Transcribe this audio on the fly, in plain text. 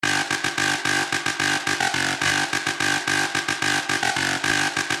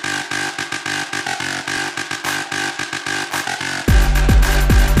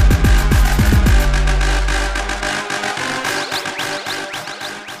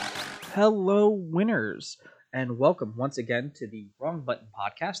Hello, winners, and welcome once again to the Wrong Button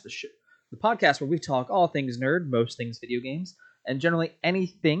Podcast, the podcast where we talk all things nerd, most things video games, and generally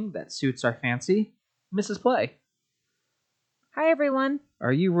anything that suits our fancy. Mrs. Play, Hi, everyone.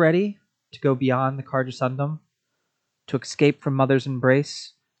 are you ready to go beyond the Carjusundum, to escape from Mother's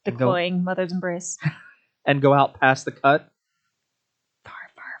embrace, The cloying mother's embrace. and go out past the cut Far,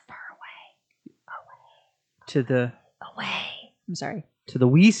 far, far away. to the Away. I'm sorry. to the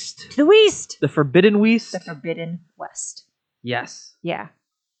West, To the West. the Forbidden West? The Forbidden West. Yes. Yeah.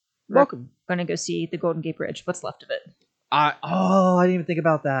 Welcome. We're going to go see the Golden Gate Bridge. What's left of it? I didn't even think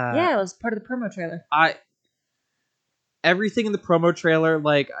about that. Yeah, it was part of the promo trailer. Everything in the promo trailer,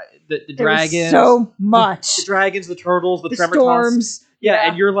 like the There was dragons, so much. the dragons, the turtles, the tremor storms. yeah,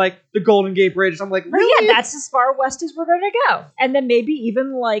 and you're like the Golden Gate Bridge. I'm like, But really? yeah, that's as far west as we're going to go. And then maybe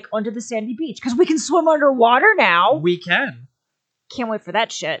even like onto the sandy beach. Because we can swim underwater now. We can. Can't wait for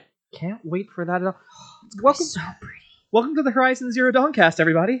that shit. Can't wait for that at all. Welcome. So pretty. Welcome to the Horizon Zero Dawncast,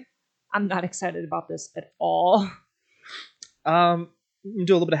 everybody. I'm not excited about this at all. Do a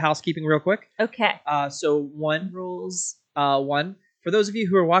little bit of housekeeping real quick. Okay. So Rules. one for those of you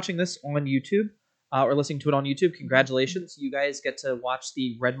who are watching this on YouTube or listening to it on YouTube, congratulations! You guys get to watch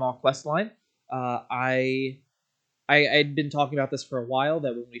the Red Maw quest line. I'd been talking about this for a while,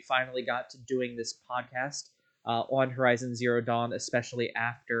 that when we finally got to doing this podcast on Horizon Zero Dawn, especially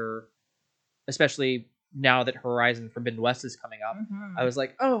now that Horizon Forbidden West is coming up, I was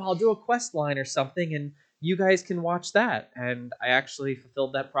like, oh, I'll do a quest line or something, and you guys can watch that. And I actually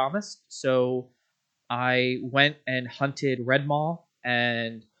fulfilled that promise. So I went and hunted Red Maw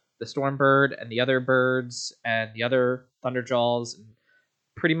and the Stormbird and the other birds and the other Thunderjaws and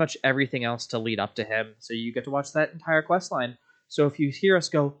pretty much everything else to lead up to him. So you get to watch that entire quest line. So if you hear us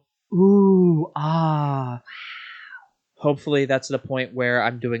go, ooh, ah, hopefully that's the point where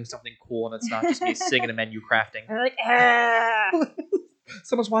I'm doing something cool and it's not just me singing and menu crafting. I'm like, ah.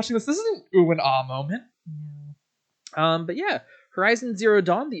 Someone's watching this. This is an ooh and ah moment. But yeah, Horizon Zero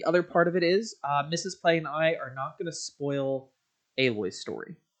Dawn, the other part of it is Mrs. Play and I are not going to spoil Aloy's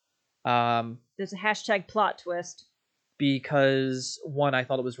story. There's a hashtag plot twist. Because, one, I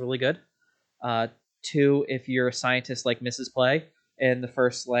thought it was really good. Two, if you're a scientist like Mrs. Play, in the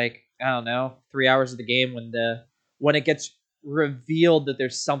first, 3 hours of the game, when it gets revealed that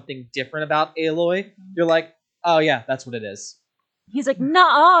there's something different about Aloy, you're like, oh yeah, that's what it is. He's like,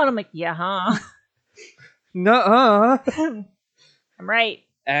 nuh-uh. And I'm like, yeah, huh? Nuh-uh. I'm right.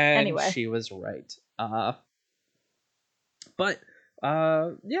 And Anyway. she was right. Yeah,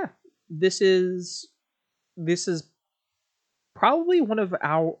 this is probably one of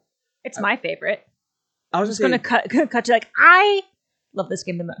our... It's my favorite. I was just going to cut to like, I love this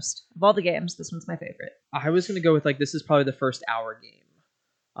game the most. Of all the games, this one's my favorite. I was going to go with this is probably the first hour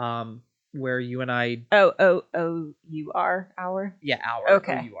game. Where you and I... Oh, you are our? Yeah, hour.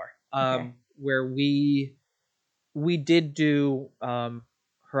 Okay. You are. Okay. Where we did do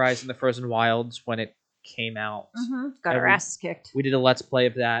Horizon the Frozen Wilds when it came out. Got our asses kicked. We did a Let's Play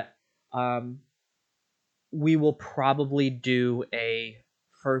of that. We will probably do a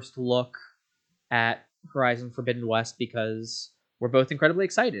first look at Horizon Forbidden West because we're both incredibly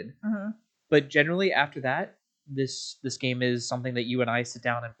excited. But generally after that, this game is something that you and I sit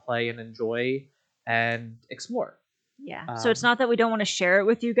down and play and enjoy and explore. Yeah. So it's not that we don't want to share it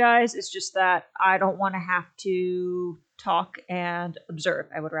with you guys. It's just that I don't want to have to talk and observe.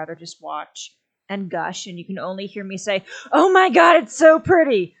 I would rather just watch and gush. And you can only hear me say, oh my God, it's so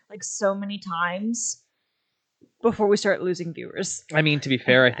pretty. Like so many times before we start losing viewers. I mean, to be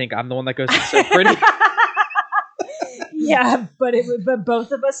fair, I think I'm the one that goes, it's so pretty. Yeah, but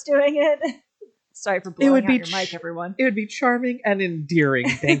both of us doing it. Sorry for blowing out your mic, everyone. It would be charming and endearing.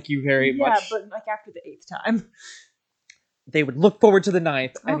 Thank you very much. Yeah, but like after the 8th time. They would look forward to the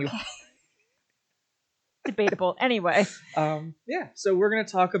 9th. Okay. Debatable. Anyway. Yeah. So we're gonna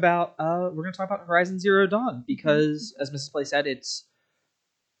talk about Horizon Zero Dawn because, as Mrs. Play said, it's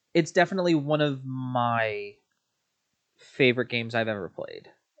definitely one of my favorite games I've ever played.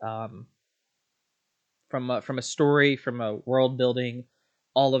 From a story, from a world building,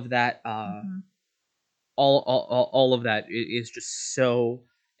 all of that. All of that is just so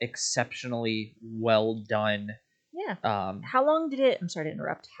exceptionally well done. Yeah. How long did it... I'm sorry to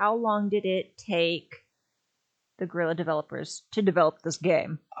interrupt. How long did it take the Guerrilla developers to develop this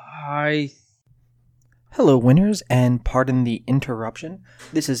game? Hello, winners, and pardon the interruption.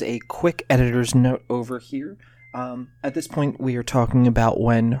 This is a quick editor's note over here. At this point, we are talking about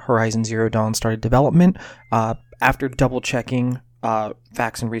when Horizon Zero Dawn started development. After double-checking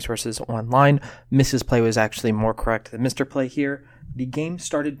facts and resources online, Mrs. Play was actually more correct than Mr. Play here. The game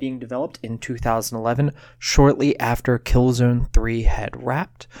started being developed in 2011, shortly after Killzone 3 had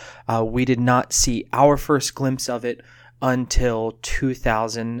wrapped. We did not see our first glimpse of it until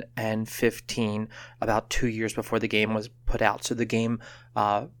 2015, about 2 years before the game was put out. So the game,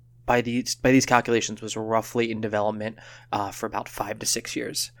 by these calculations, was roughly in development for about 5 to 6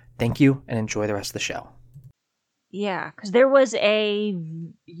 years. Thank you, and enjoy the rest of the show. Yeah, because there was a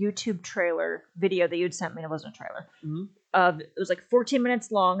YouTube trailer video that you'd sent me. It wasn't a trailer. It was like 14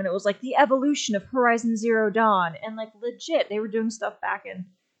 minutes long, and it was like the evolution of Horizon Zero Dawn, and like legit, they were doing stuff back in.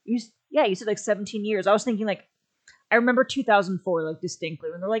 You said like 17 years. I was thinking like, I remember 2004 like distinctly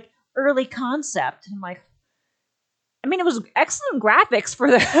when they're like early concept, and I'm like, I mean, it was excellent graphics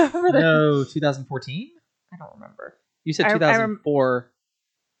for the No, 2014. I don't remember. You said 2004.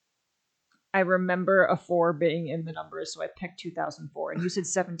 I remember a 4 being in the numbers, so I picked 2004. And you said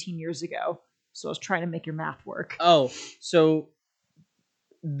 17 years ago, so I was trying to make your math work. Oh, so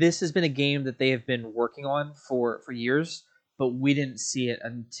this has been a game that they have been working on for years, but we didn't see it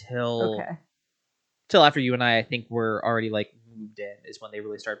until after you and I think were already like moved in, is when they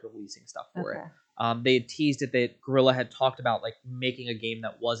really started releasing stuff for it. They had teased it that Guerrilla had talked about like making a game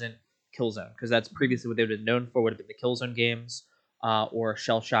that wasn't Killzone, because that's previously what they've been known for, would have been the Killzone games. Or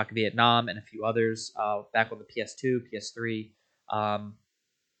Shell Shock Vietnam and a few others back on the PS2, PS3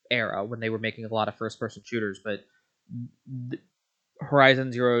 era when they were making a lot of first-person shooters. But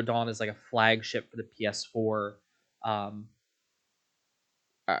Horizon Zero Dawn is like a flagship for the PS4.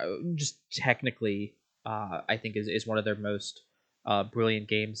 Just technically, I think is one of their most brilliant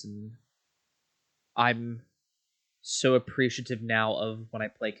games, and I'm so appreciative now of when I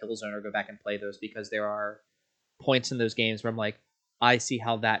play Killzone or go back and play those, because there are points in those games where I'm like, I see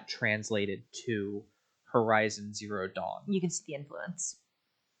how that translated to Horizon Zero Dawn. You can see the influence.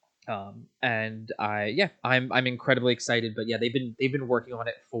 And I'm incredibly excited. But yeah, they've been working on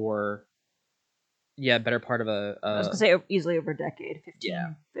it for better part of a I was gonna say easily over a decade,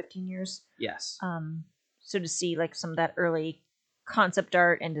 15 years. Yes. So to see like some of that early concept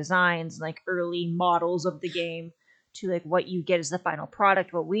art and designs, like early models of the game, to like what you get as the final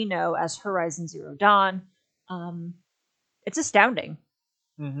product, what we know as Horizon Zero Dawn. It's astounding.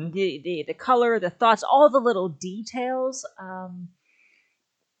 The color, the thoughts, all the little details.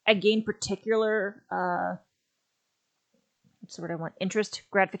 I gained particular what's the word I want? Interest,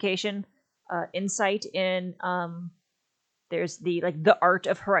 gratification, insight in there's the art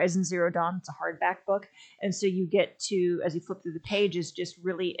of Horizon Zero Dawn. It's a hardback book, and so you get to, as you flip through the pages, just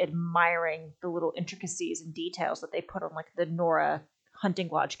really admiring the little intricacies and details that they put on like the Nora hunting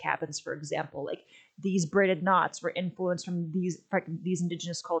lodge cabins, for example. Like these braided knots were influenced from these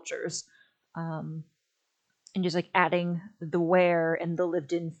indigenous cultures, and just like adding the wear and the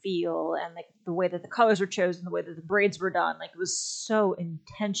lived-in feel, and like the way that the colors were chosen, the way that the braids were done. Like it was so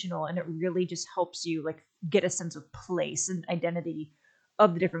intentional, and it really just helps you like get a sense of place and identity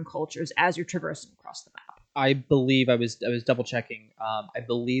of the different cultures as you're traversing across the map. I believe I was double checking. I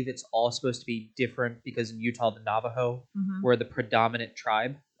believe it's all supposed to be different because in Utah the Navajo were the predominant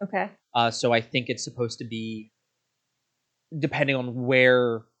tribe. Okay. So I think it's supposed to be depending on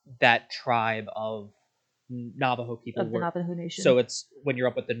where that tribe of Navajo people of the Navajo Nation. So it's when you're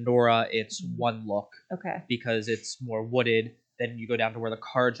up with the Nora, it's one look. Okay. Because it's more wooded. Then you go down to where the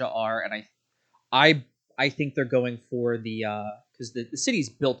Karja are, and I think they're going for the because the city's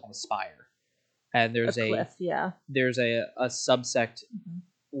built on a spire. And there's a cliff, there's a subsect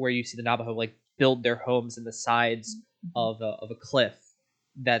where you see the Navajo like build their homes in the sides of a cliff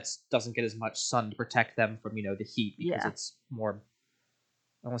that doesn't get as much sun to protect them from the heat, because it's more,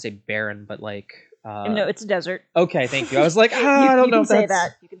 I don't want to say barren, but like no, it's a desert. Okay, thank you. I was like, I don't know if say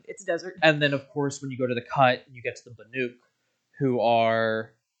that. It's a desert. And then of course when you go to the cut, you get to the Banuk,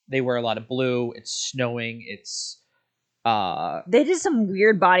 they wear a lot of blue. It's snowing. It's they did some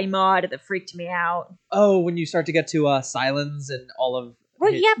weird body mod that freaked me out. Oh, when you start to get to Silence and all of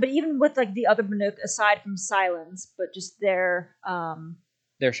but even with like the other Banuk aside from Silence, but just their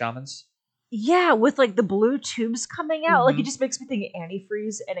shamans. Yeah, with like the blue tubes coming out, like it just makes me think of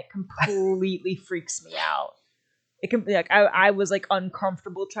antifreeze, and it completely freaks me out. It can be like I was like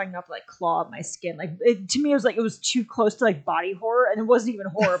uncomfortable trying not to like claw at my skin. Like to me, it was too close to like body horror, and it wasn't even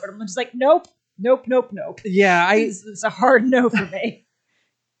horror. But I'm just like, nope. Yeah, it's a hard no for me.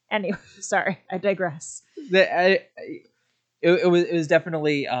 Anyway, sorry, I digress. It was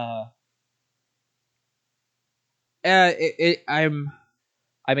definitely I'm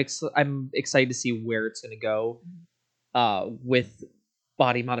excited to see where it's going to go with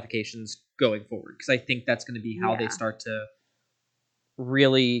body modifications going forward, because I think that's going to be how they start to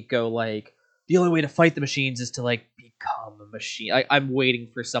really go like, the only way to fight the machines is to like become a machine. I'm waiting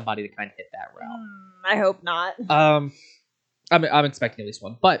for somebody to kind of hit that route. I hope not. I'm expecting at least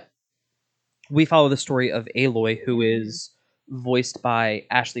one, but we follow the story of Aloy, who is voiced by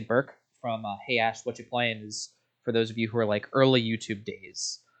Ashley Burke from Hey Ash, What You Playin' is for those of you who are like early YouTube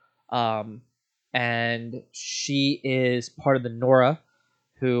days. And she is part of the Nora,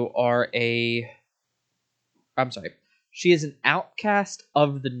 who are she is an outcast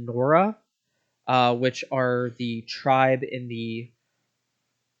of the Nora, which are the tribe in the,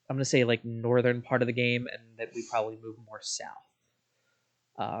 I'm going to say like northern part of the game, and that we probably move more south.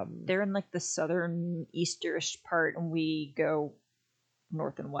 They're in like the southern easterish part, and we go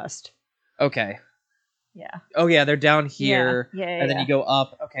north and west. Okay. Yeah. Oh yeah, they're down here, and then you go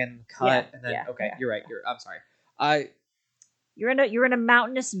up. Okay, and cut, and then yeah. You're right. I'm sorry. You're in a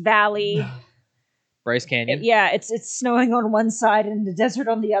mountainous valley. Bryce Canyon. It's snowing on one side and the desert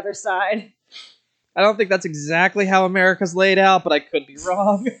on the other side. I don't think that's exactly how America's laid out, but I could be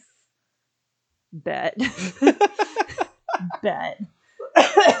wrong. Bet. Bet.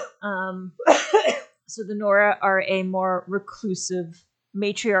 So the Nora are a more reclusive,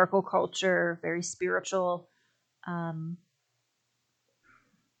 matriarchal culture, very spiritual. I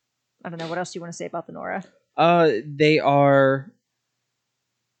don't know, what else do you want to say about the Nora? They are,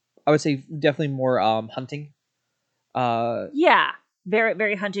 I would say, definitely more hunting. Yeah, very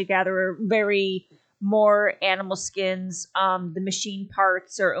very hunter gatherer, very more animal skins. The machine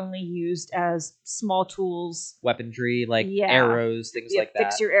parts are only used as small tools, weaponry, like arrows, things like that.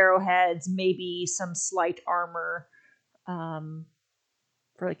 Fix your arrowheads, maybe some slight armor,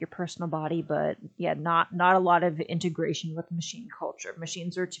 for like your personal body, but not a lot of integration with machine culture.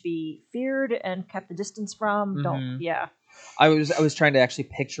 Machines are to be feared and kept a distance from. I was trying to actually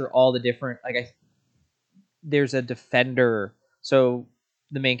picture all the different, there's a defender, so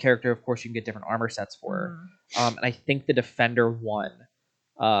the main character, of course, you can get different armor sets for her. And I think the defender one,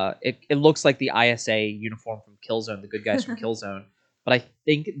 it looks like the ISA uniform from Killzone, the good guys from Killzone, but I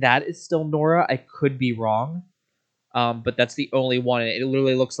think that is still Nora. I could be wrong. But that's the only one. It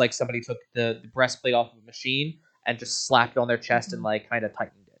literally looks like somebody took the breastplate off of a machine and just slapped it on their chest and like kind of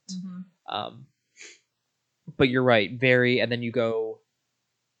tightened it. But you're right, and then you go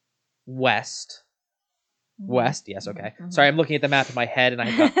west. West, yes, okay. Sorry, I'm looking at the map in my head, and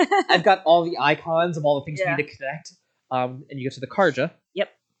I've got all the icons of all the things we need to connect. And you go to the Karja.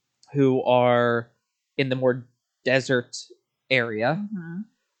 Yep. Who are in the more desert area,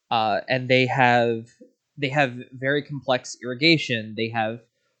 and they have very complex irrigation. They have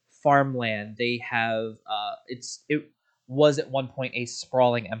farmland. They have it was at one point a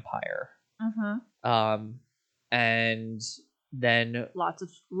sprawling empire. And then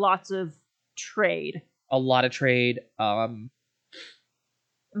lots of trade. A lot of trade.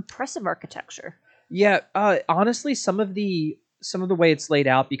 Impressive architecture. Yeah, honestly, some of the way it's laid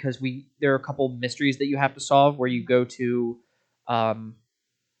out, because there are a couple mysteries that you have to solve where you go to, I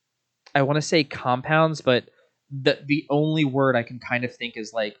want to say compounds, but the only word I can kind of think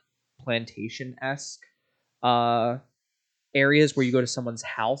is like plantation-esque areas where you go to someone's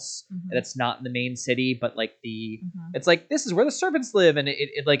house and it's not in the main city, but like it's like, this is where the servants live, and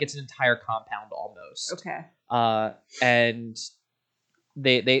it like it's an entire compound almost. Okay. And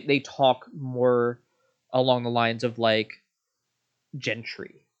they talk more along the lines of like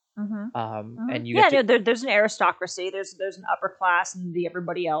gentry. And you there's an aristocracy, there's an upper class and the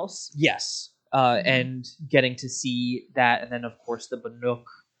everybody else. Yes. And getting to see that, and then of course the Banuk,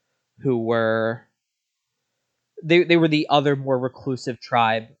 who were they were the other more reclusive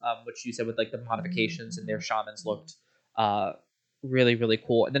tribe, which you said with like the modifications, and their shamans looked really really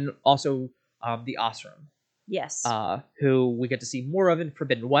cool. And then also the Osram. Yes. Who we get to see more of in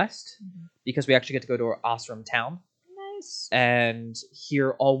Forbidden West, because we actually get to go to Osram town. Nice. And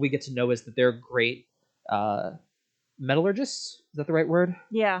here all we get to know is that they're great metallurgists. Is that the right word?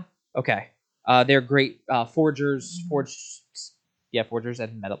 Yeah. Okay. They're great forgers, forgers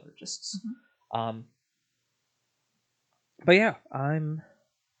and metallurgists. But yeah,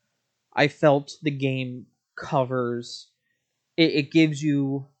 I felt the game covers it gives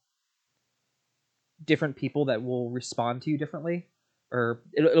you different people that will respond to you differently, or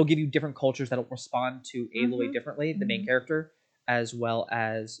it'll give you different cultures that'll respond to Aloy differently, the main character, as well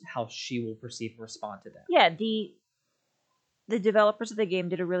as how she will perceive and respond to them. Yeah, the developers of the game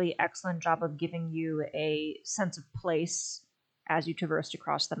did a really excellent job of giving you a sense of place as you traversed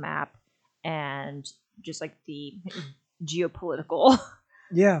across the map, and just like the geopolitical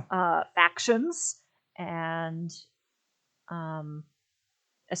factions, and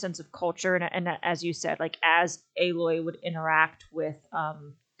a sense of culture, and as you said, like as Aloy would interact with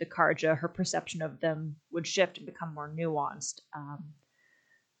the Karja, her perception of them would shift and become more nuanced,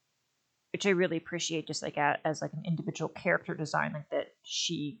 which I really appreciate. Just like as like an individual character design, like that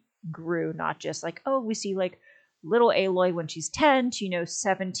she grew, not just like, oh, we see like little Aloy when she's 10 to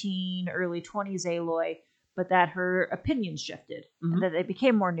 17, early 20s Aloy, but that her opinions shifted and that they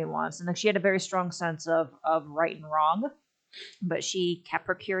became more nuanced, and that she had a very strong sense of right and wrong, but she kept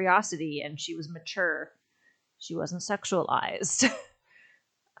her curiosity and she was mature. She wasn't sexualized.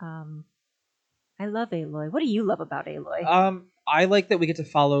 I love Aloy. What do you love about Aloy? I like that we get to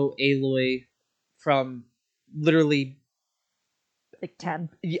follow Aloy from literally Like 10.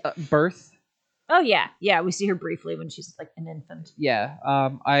 birth. Oh yeah, we see her briefly when she's like an infant. Yeah.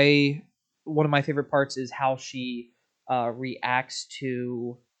 One of my favorite parts is how she reacts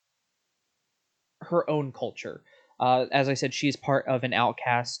to her own culture. As I said, she's part of an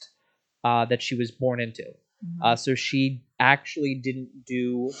outcast that she was born into. So she actually didn't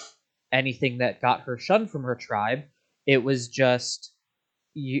do anything that got her shunned from her tribe. It was just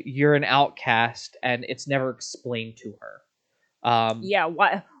you're an outcast, and it's never explained to her. Yeah,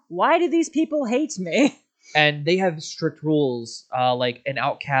 why do these people hate me? And they have strict rules. Like an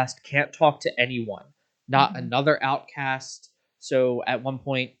outcast can't talk to anyone, not another outcast. So at one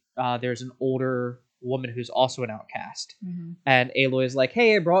point, there's an older woman who's also an outcast, and Aloy is like,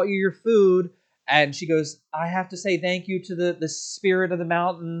 "Hey, I brought you your food," and she goes, "I have to say thank you to the spirit of the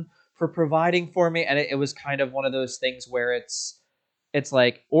mountain for providing for me." And it was kind of one of those things where it's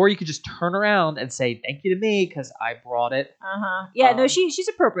like, or you could just turn around and say thank you to me because I brought it. Yeah, no, she's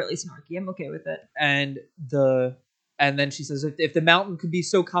appropriately snarky. I'm okay with it. And then she says, if the mountain could be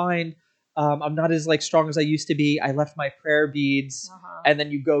so kind, I'm not as like strong as I used to be. I left my prayer beads, and then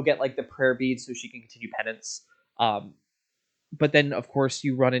you go get like the prayer beads so she can continue penance. But then of course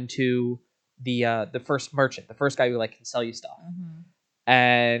you run into the first merchant, the first guy who like can sell you stuff,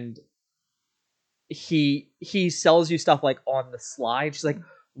 and he sells you stuff like on the slide. She's like,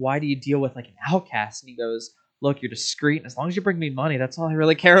 "Why do you deal with like an outcast?" And he goes, "Look, you're discreet, and as long as you bring me money, that's all I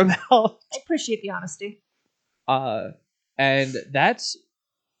really care about." I appreciate the honesty. And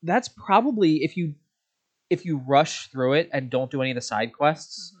that's probably if you rush through it and don't do any of the side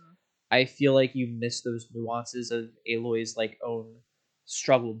quests, I feel like you miss those nuances of Aloy's like own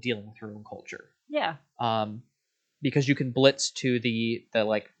struggle dealing with her own culture. Yeah. Because you can blitz to the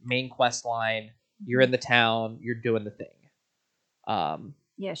like main quest line. You're in the town. You're doing the thing.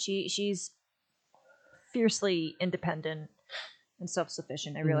 Yeah, she's fiercely independent and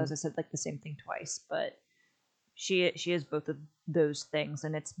self-sufficient. I realize I said like the same thing twice, but she is both of those things,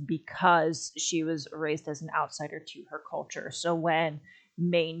 and it's because she was raised as an outsider to her culture. So when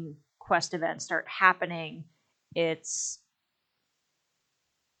main quest events start happening, it's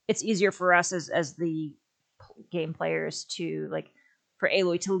easier for us as the game players to like, for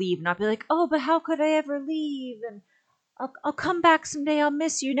Aloy to leave, not be like, oh, but how could I ever leave? And I'll come back someday. I'll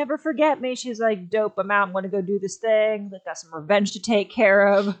miss you. Never forget me. She's like, dope. I'm out. I'm going to go do this thing. Like, got some revenge to take care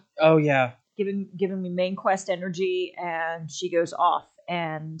of. Oh yeah, giving me main quest energy, and she goes off.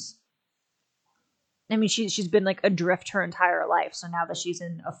 And I mean, she's been like adrift her entire life. So now that she's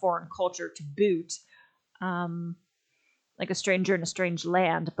in a foreign culture to boot, like a stranger in a strange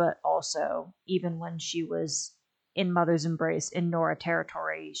land, but also even when she was in Mother's Embrace in Nora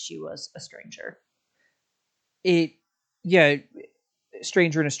territory, she was a stranger.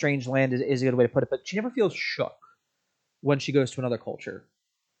 Stranger in a strange land is a good way to put it, but she never feels shook when she goes to another culture.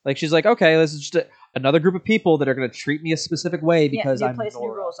 Like, she's like, okay, this is just another group of people that are going to treat me a specific way because I'm place Nora.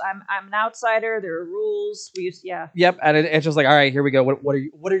 New rules. I'm an outsider. There are rules. Yep, and it's just like, all right, here we go. What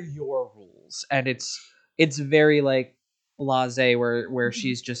are your rules? And it's very like blasé, where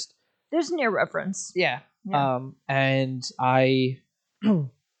she's just, there's an irreverence. Yeah. And I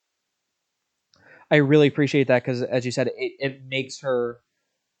really appreciate that because, as you said, it makes her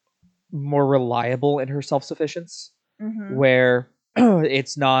more reliable in her self-sufficiency, where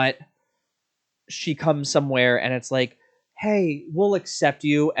it's not she comes somewhere and it's like, hey, we'll accept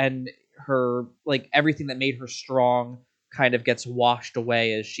you, and her like everything that made her strong kind of gets washed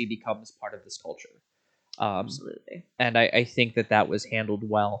away as she becomes part of this culture. Absolutely. And I think that was handled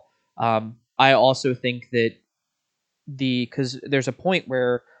well. I also think that because there's a point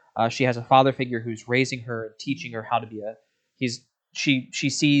where she has a father figure who's raising her and teaching her how to be she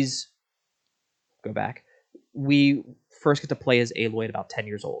sees. Go back. We first get to play as Aloy at about 10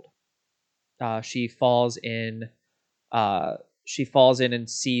 years old. She falls in and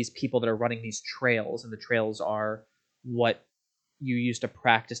sees people that are running these trails, and the trails are what you use to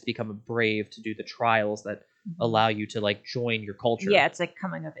practice to become a brave, to do the trials that allow you to like join your culture. Yeah, it's like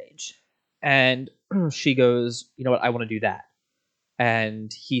coming of age. And she goes, you know what, I want to do that.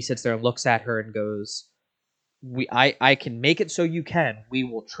 And he sits there and looks at her and goes, I can make it so you can. We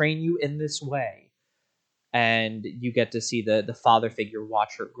will train you in this way. And you get to see the father figure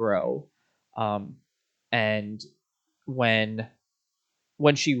watch her grow. And when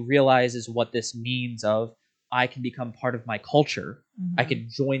she realizes what this means of, I can become part of my culture, I can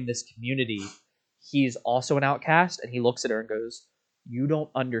join this community, he's also an outcast, and he looks at her and goes, you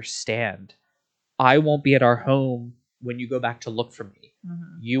don't understand. I won't be at our home when you go back to look for me.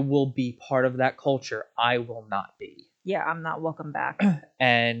 You will be part of that culture. I will not be. Yeah, I'm not welcome back.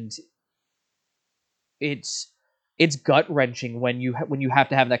 And it's gut-wrenching when you have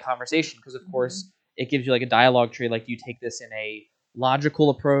to have that conversation, because of course it gives you like a dialogue tree, like, do you take this in a logical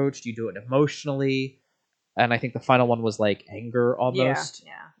approach, do you do it emotionally? And I think the final one was like anger almost.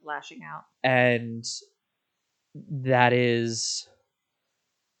 Yeah, lashing out. And that is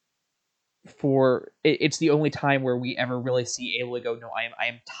it's the only time where we ever really see Aloy go, no, I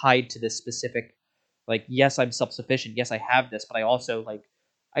am tied to this specific, like, yes, I'm self-sufficient, yes, I have this, but I also, like,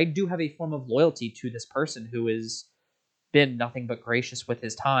 I do have a form of loyalty to this person who has been nothing but gracious with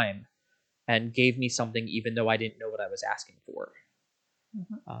his time and gave me something even though I didn't know what I was asking for.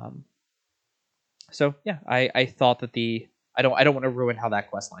 So yeah, I thought that I don't want to ruin how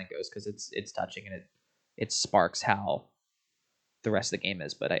that quest line goes, because it's touching and it sparks how the rest of the game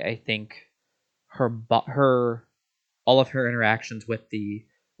is. But I think her all of her interactions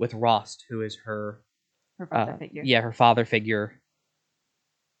with Rost, who is her father figure. Yeah, her father figure.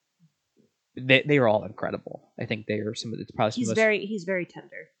 They are all incredible. I think they are some of the probably he's very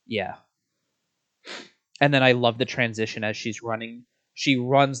tender. Yeah. And then I love the transition as she's running. She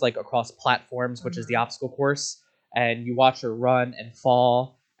runs like across platforms, which is the obstacle course, and you watch her run and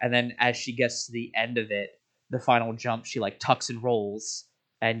fall, and then as she gets to the end of it, the final jump, she like tucks and rolls,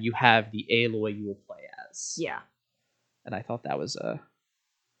 and you have the Aloy you will play as. Yeah. And I thought that was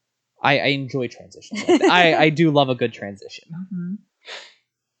I enjoy transitions. I do love a good transition.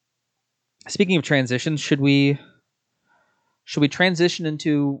 Speaking of transitions, should we transition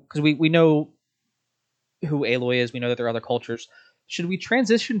into, because we know who Aloy is, we know that there are other cultures. Should we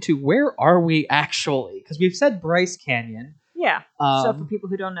transition to where are we actually? Because we've said Bryce Canyon. Yeah. So for people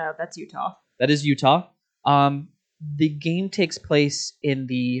who don't know, that's Utah. That is Utah. The game takes place in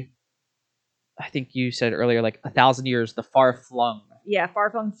the, I think you said earlier, like 1,000 years, the far-flung. Yeah,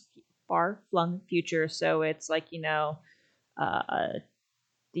 far-flung future. So it's like, the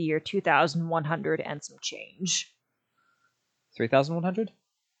year 2100 and some change. 3,100?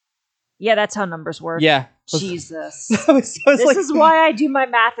 Yeah, that's how numbers work. Yeah. Jesus. This is why I do my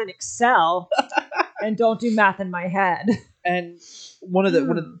math in Excel and don't do math in my head. And one of the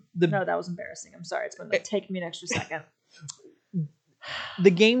No, that was embarrassing. I'm sorry. It's going to take me an extra second. The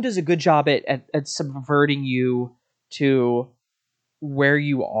game does a good job at subverting you to where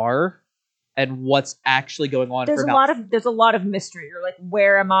you are and what's actually going on. There's a lot of mystery. You're like,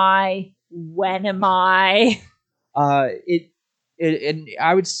 where am I? When am I? And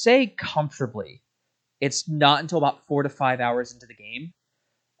I would say comfortably, it's not until about 4 to 5 hours into the game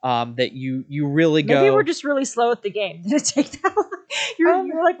that you really go. Maybe we're just really slow at the game. Did it take that long?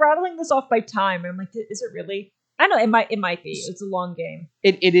 You're like rattling this off by time, and I'm like, is it really? I know it might be. It's a long game.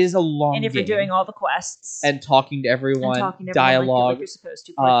 It is a long game. And if you're doing all the quests and talking to everyone, dialogue, like you're supposed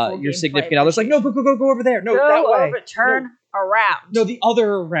to, your significant other's like, no, go over there. No, that way. Turn around. No, the other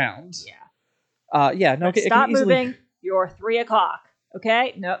around. Yeah. Yeah. No. Stop moving. You're 3 o'clock.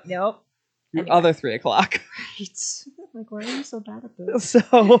 Okay. Nope. Your other 3 o'clock. Right. Like, why are you so bad at this?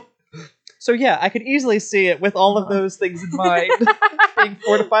 So yeah, I could easily see it with all of those things in mind, being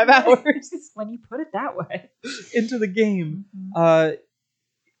 4 to 5 hours. When you put it that way. Into the game.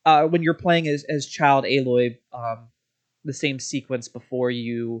 When you're playing as child Aloy, the same sequence before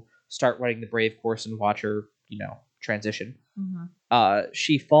you start running the Brave course and watch her, transition.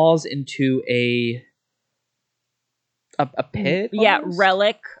 She falls into a pit? Yeah,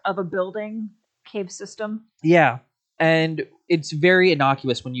 relic of a building, cave system. Yeah. And it's very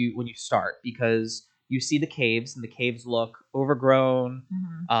innocuous when you start, because you see the caves, and the caves look overgrown.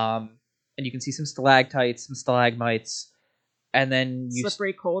 And you can see some stalactites, some stalagmites, and then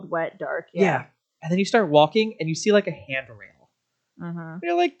slippery, cold, wet, dark. Yeah. And then you start walking, and you see like a handrail.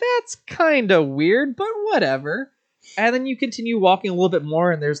 You're like, that's kind of weird, but whatever. And then you continue walking a little bit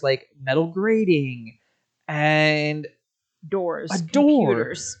more, and there's like metal grating and doors,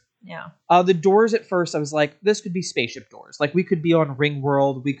 computers. Yeah. The doors at first, I was like, this could be spaceship doors. Like, we could be on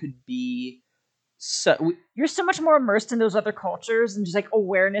Ringworld. We could be. You're so much more immersed in those other cultures and just like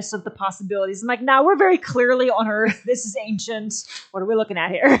awareness of the possibilities. I'm like, now we're very clearly on Earth. This is ancient. What are we looking at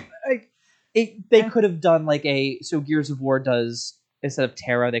here? They could have done like so Gears of War does instead of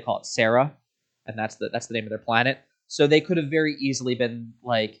Terra, they call it Sarah, and that's the name of their planet. So they could have very easily been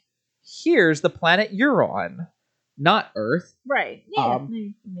like, here's the planet you're on, not Earth. Right. Yeah,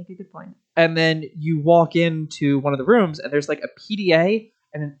 you make a good point. And then you walk into one of the rooms, and there's like a PDA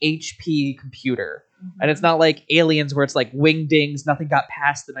and an HP computer. And it's not like Aliens where it's like wingdings, nothing got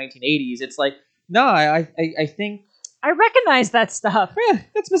past the 1980s. It's like, no, I think... I recognize that stuff. Yeah,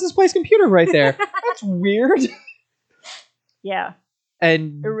 that's Mrs. Play's computer right there. That's weird. Yeah.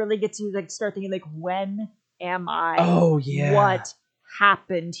 And it really gets you like start thinking like, when am I? Oh, yeah. What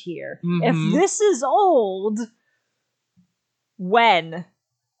happened here? Mm-hmm. If this is old, when?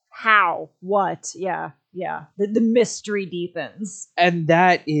 How? What? Yeah. The mystery deepens. And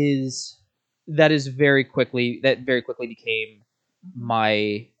that very quickly became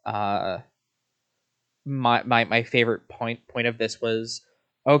my my favorite point of this was,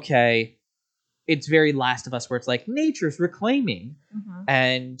 okay, it's very Last of Us where it's like nature's reclaiming,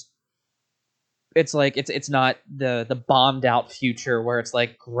 and it's like it's not the bombed out future where it's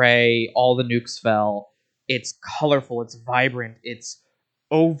like gray, all the nukes fell. It's colorful, it's vibrant, it's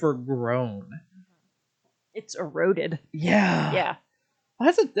overgrown, it's eroded. Yeah.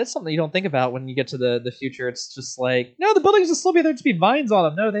 That's something you don't think about when you get to the future. It's just like, no, the buildings will still be there, just be vines on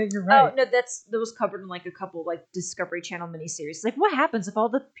them. No, you're right. Oh no, that was covered in like a couple like Discovery Channel miniseries. Like, what happens if all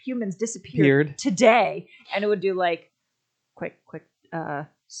the humans disappeared today? And it would do like quick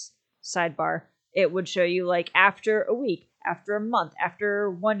sidebar. It would show you like after a week, after a month, after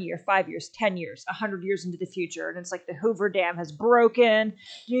 1 year, 5 years, 10 years, 100 years into the future. And it's like the Hoover Dam has broken.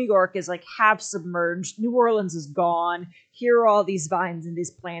 New York is like half submerged. New Orleans is gone. Here are all these vines and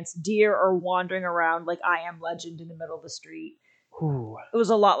these plants. Deer are wandering around like I Am Legend in the middle of the street. Ooh. It was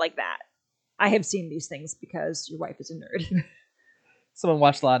a lot like that. I have seen these things because your wife is a nerd. Someone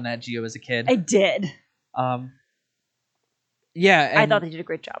watched a lot of Nat Geo as a kid. I did. Yeah. I thought they did a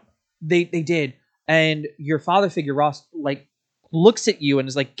great job. They did. And your father figure, Ross, like, looks at you and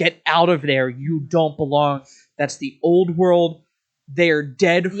is like, get out of there. You don't belong. That's the old world. They're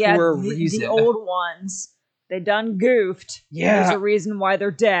dead for a reason. The old ones. They done goofed. Yeah. There's a reason why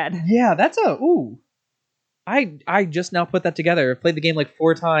they're dead. Yeah, that's I just now put that together. I've played the game like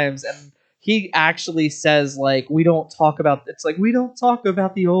 4 times, and he actually says, like, we don't talk about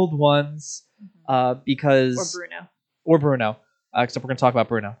the old ones. Because... Or Bruno. Except we're going to talk about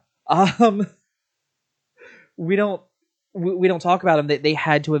Bruno. We don't talk about them. They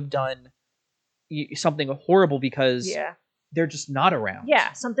had to have done something horrible because they're just not around.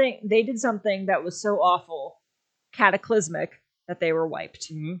 Yeah, they did something that was so awful, cataclysmic, that they were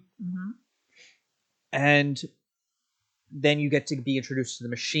wiped. And then you get to be introduced to the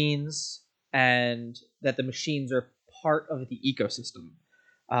machines, and that the machines are part of the ecosystem.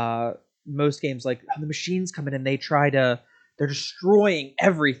 Most games, like, the machines come in and they're destroying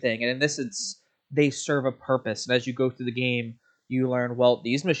everything, and in this they serve a purpose. And as you go through the game, you learn, well,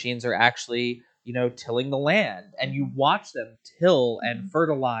 these machines are actually, tilling the land, and you watch them till and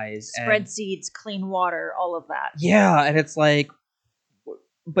fertilize, spread seeds, clean water, all of that. Yeah, and it's like,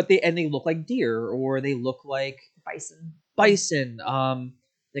 but they look like deer, or they look like bison,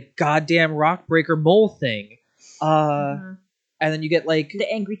 the goddamn rock breaker mole thing, and then you get like the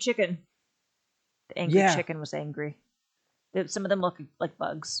angry chicken. The angry chicken was angry. Some of them look like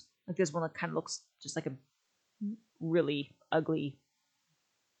bugs. Like there's one that kind of looks just like a really ugly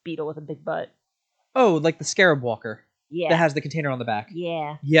beetle with a big butt. Oh, like the scarab walker. Yeah. That has the container on the back.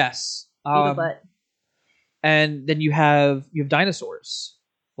 Yeah. Yes. Beetle butt. And then you have dinosaurs.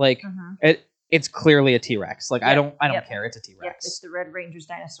 Like it's clearly a T-Rex. Like I don't care. It's a T-Rex. Yep, it's the Red Ranger's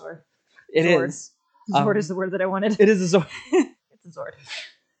dinosaur. It Zord. is. Zord is the word that I wanted. It is a Zord. It's a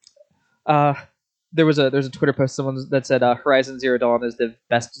Zord. There was a Twitter post that said Horizon Zero Dawn is the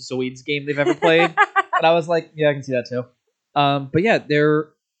best Zoids game they've ever played, and I was like, yeah, I can see that too. But yeah,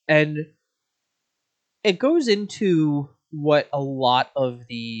 and it goes into what a lot of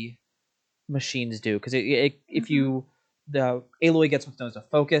the machines do, because the Aloy gets what's known as a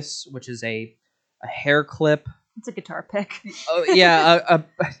focus, which is a hair clip. It's a guitar pick. Oh yeah, a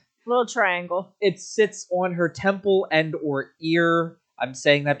little triangle. It sits on her temple and or ear. I'm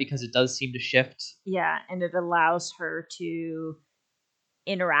saying that because it does seem to shift. Yeah, and it allows her to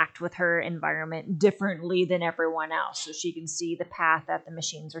interact with her environment differently than everyone else, so she can see the path that the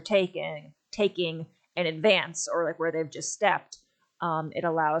machines are taking in advance, or like where they've just stepped. It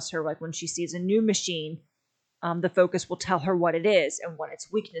allows her, like when she sees a new machine, the focus will tell her what it is and what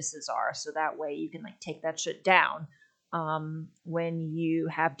its weaknesses are, so that way you can like take that shit down. When you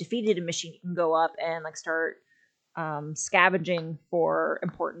have defeated a machine, you can go up and like start scavenging for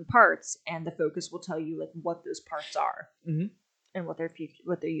important parts, and the focus will tell you like what those parts are. and what their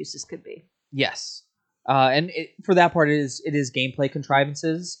uses could be. Yes. And for that part, it is gameplay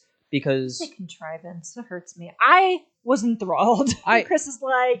contrivances because The contrivance, it hurts me. I was enthralled. Chris is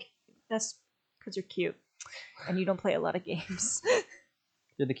like, that's because you're cute and you don't play a lot of games.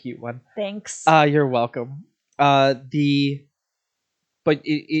 You're the cute one. Thanks. You're welcome. But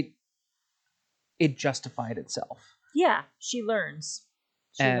it justified itself. Yeah, she learns.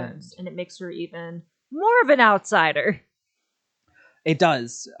 And it makes her even more of an outsider. It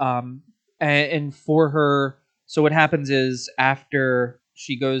does. And for her, so what happens is after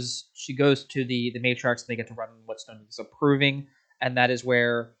she goes to the matriarchs, and they get to run what's known as a proving, and that is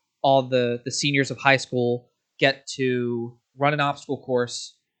where all the seniors of high school get to run an obstacle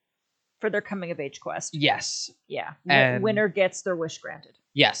course for their coming of age quest. Yes. Yeah. And winner gets their wish granted.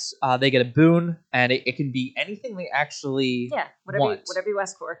 Yes. They get a boon, and it can be anything they actually whatever you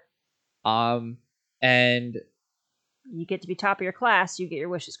ask for. And you get to be top of your class, you get your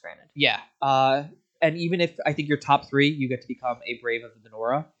wishes granted. Yeah. And even if I think you're top 3, you get to become a Brave of the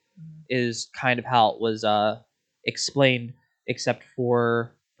Nora, is kind of how it was explained, except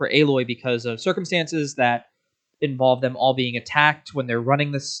for Aloy, because of circumstances that involve them all being attacked when they're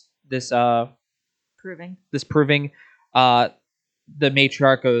running this proving. The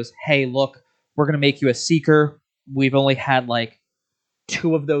matriarch goes, "Hey, look, we're gonna make you a seeker. We've only had like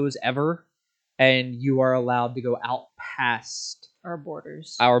 2 of those ever, and you are allowed to go out past our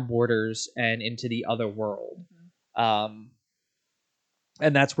borders and into the other world." And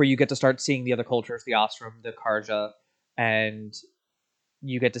that's where you get to start seeing the other cultures, the Ostrom, the Karja, and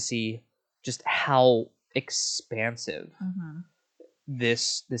you get to see just how expansive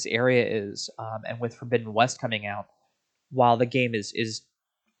this area is. And with Forbidden West coming out, while the game is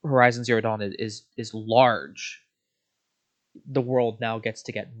Horizon Zero Dawn is large, the world now gets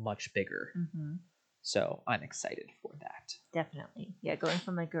to get much bigger. So I'm excited for that. Definitely. Yeah, going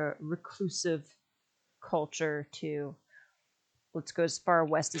from like a reclusive culture to let's go as far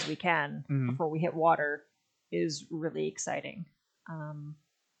west as we can before we hit water is really exciting.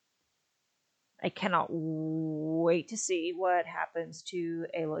 I cannot wait to see what happens to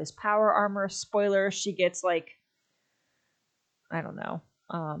Aloy's power armor. Spoiler, she gets like, I don't know.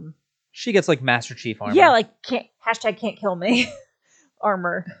 She gets like Master Chief armor. Yeah, like can't kill me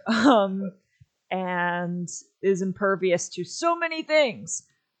armor. And is impervious to so many things.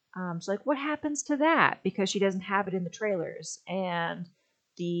 So like, what happens to that? Because she doesn't have it in the trailers. And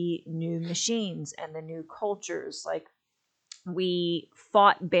the new machines and the new cultures. Like, we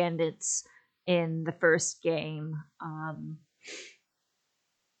fought bandits in the first game. And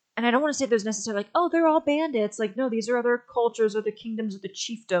I don't want to say there's necessarily like, oh, they're all bandits. Like, no, these are other cultures or the kingdoms or the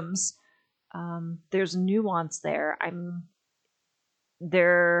chiefdoms. There's nuance there.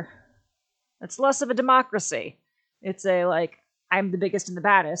 It's less of a democracy. It's a, like, I'm the biggest and the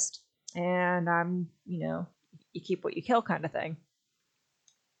baddest, and I'm, you keep what you kill kind of thing.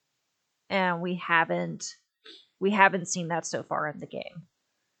 And we haven't seen that so far in the game.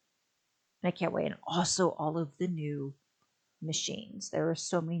 And I can't wait. And also all of the new machines. There are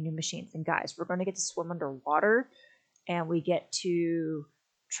so many new machines. And guys, we're going to get to swim underwater, and we get to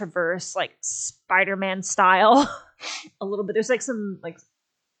traverse, like, Spider-Man style a little bit. There's, like, some, like,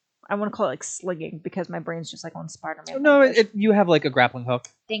 I want to call it like slinging because my brain's just like on Spider-Man. No, you have like a grappling hook.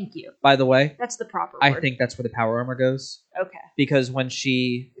 Thank you. By the way, that's the proper word. I think that's where the power armor goes. Okay. Because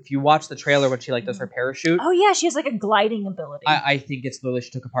if you watch the trailer when she like does her parachute. Oh yeah, she has like a gliding ability. I think it's literally she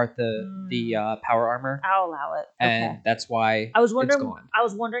took apart the power armor. I'll allow it. And okay. That's why I was wondering. It's gone. I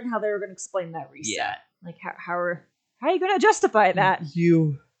was wondering how they were going to explain that reset. Yeah. Like how are you going to justify that?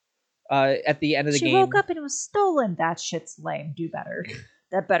 At the end of the game, she woke up and it was stolen. That shit's lame. Do better.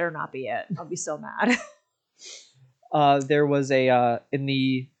 That better not be it. I'll be so mad. There was a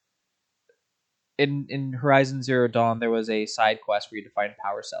in Horizon Zero Dawn, there was a side quest where you had to find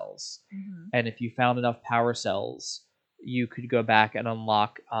power cells, and if you found enough power cells, you could go back and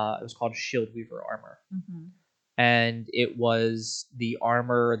unlock. It was called Shield Weaver armor, and it was the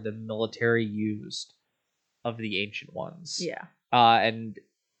armor the military used of the Ancient Ones. Yeah, and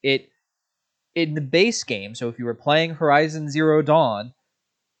it in the base game. So if you were playing Horizon Zero Dawn,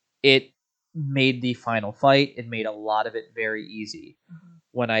 it made the final fight. It made a lot of it very easy.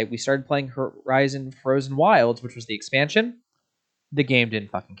 When we started playing Horizon Frozen Wilds, which was the expansion, the game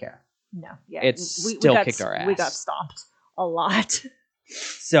didn't fucking care. No, yeah, it still kicked our ass. We got stomped a lot.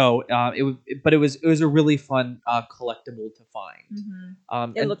 So it was a really fun collectible to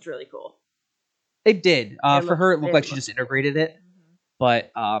find. It looked really cool. It did. For her, it looked like she just integrated it.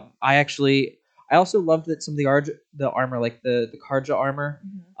 But I also loved that some of the armor, like the Karja armor,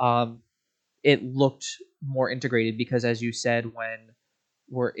 it looked more integrated because, as you said, when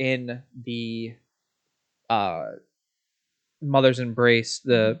we're in the Mother's Embrace,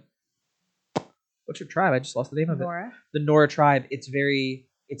 the what's your tribe? I just lost the name of Nora. it. The Nora tribe. It's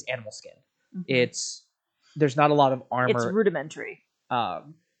animal skin. There's not a lot of armor. It's rudimentary.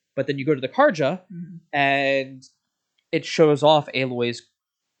 But then you go to the Karja, and it shows off Aloy's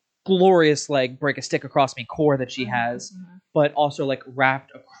glorious like break a stick across me core that she has, but also like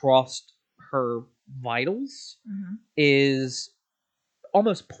wrapped across her vitals is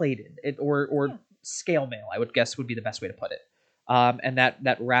almost plated, or scale mail, I would guess would be the best way to put it. And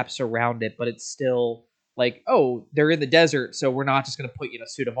that wraps around it, but it's still like, oh, they're in the desert, so we're not just going to put you in a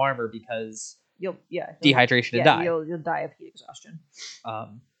suit of armor because dehydration and die. You'll die of heat exhaustion.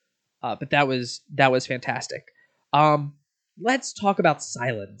 But that was fantastic. Let's talk about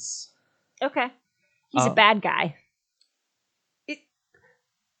Silence. Okay. He's a bad guy.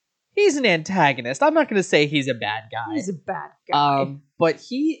 He's an antagonist. I'm not going to say he's a bad guy. He's a bad guy. But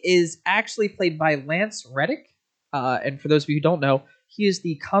he is actually played by Lance Reddick. And for those of you who don't know, he is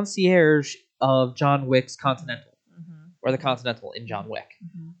the concierge of John Wick's Continental. Or the Continental in John Wick.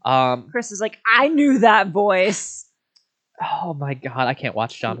 Chris is like, I knew that voice. Oh my god, I can't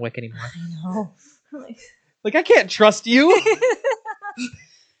watch John Wick anymore. I know. Like, I can't trust you.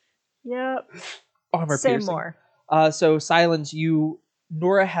 Yep. Armor Say piercing. more. So Silence,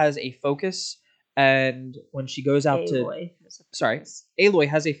 Nora has a focus, and when she goes out Aloy Aloy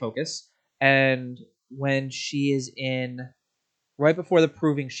has a focus, and when she is right before the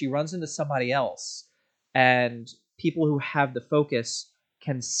proving, she runs into somebody else, and people who have the focus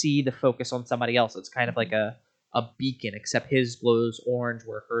can see the focus on somebody else. It's kind of like a beacon, except his glows orange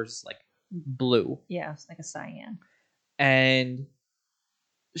where hers is like blue. Yeah, it's like a cyan. And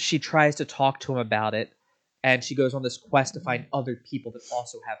she tries to talk to him about it, and she goes on this quest to find other people that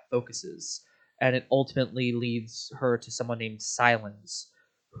also have focuses, and it ultimately leads her to someone named Silence,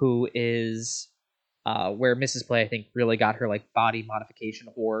 who is where Mrs. Play, I think, really got her like body modification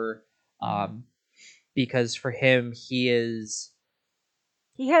horror, because for him, he has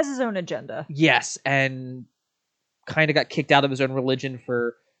his own agenda. Yes, and kind of got kicked out of his own religion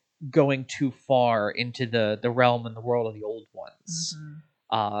for going too far into the realm and the world of the old ones.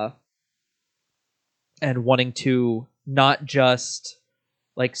 And wanting to not just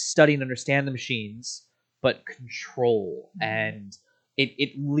like study and understand the machines, but control. And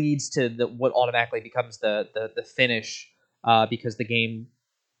it leads to what automatically becomes the finish, because the game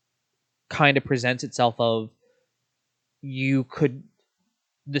kind of presents itself of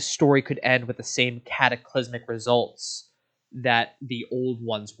the story could end with the same cataclysmic results that the old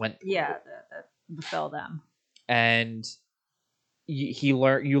ones went through. Yeah, that befell them. And you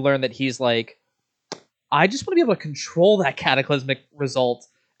learn that he's like, I just want to be able to control that cataclysmic result.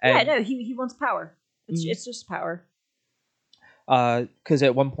 And, yeah, no, he wants power. It's just power. Because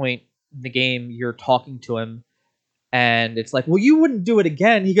at one point in the game, you're talking to him, and it's like, well, you wouldn't do it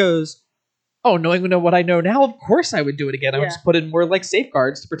again. He goes, oh, knowing what I know now, of course I would do it again. I would just put in more like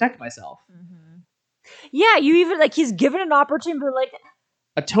safeguards to protect myself. Yeah, you even like he's given an opportunity to like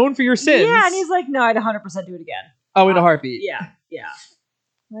atone for your sins. Yeah, and he's like, no, I'd 100% do it again. Oh, in a heartbeat. Yeah.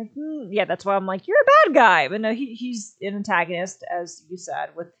 Like, yeah, that's why I'm like, you're a bad guy. But no, he's an antagonist, as you said,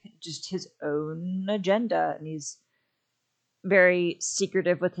 with just his own agenda, and he's very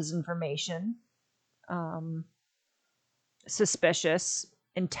secretive with his information. Suspicious,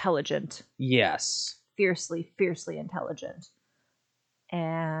 intelligent. Yes. Fiercely intelligent.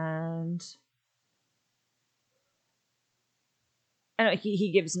 And I know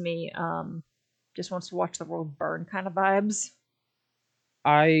he gives me just wants to watch the world burn kind of vibes.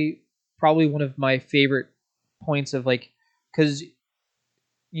 Probably one of my favorite points of like, because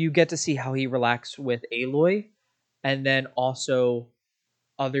you get to see how he relaxed with Aloy, and then also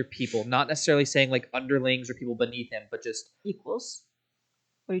other people, not necessarily saying like underlings or people beneath him, but just equals.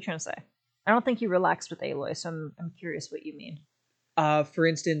 What are you trying to say? I don't think he relaxed with Aloy, so I'm curious what you mean. For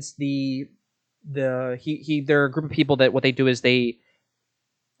instance, they're a group of people that what they do is they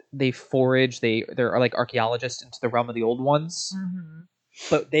forage, they're like archaeologists into the realm of the old ones.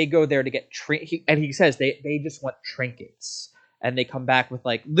 But they go there to get and he says they just want trinkets, and they come back with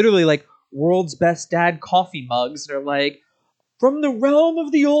like literally like world's best dad coffee mugs. They're like from the realm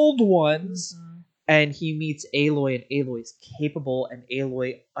of the old ones. And he meets Aloy, and Aloy's capable, and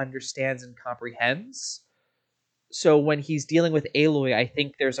Aloy understands and comprehends. So when he's dealing with Aloy, I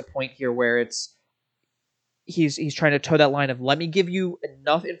think there's a point here where he's trying to toe that line of, let me give you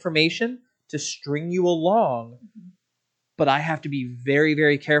enough information to string you along, but I have to be very,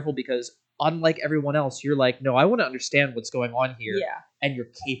 very careful because unlike everyone else, you're like, no, I want to understand what's going on here, and you're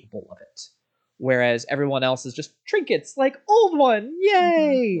capable of it. whereas everyone else is just trinkets, like old one,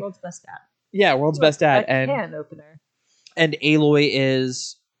 yay! World's best dad. Yeah, world's best dad, A can opener. and Aloy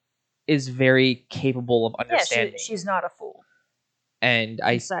is very capable of understanding. Yeah, she's not a fool. And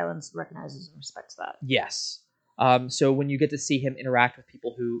Silence recognizes and respects that. Yes. So when you get to see him interact with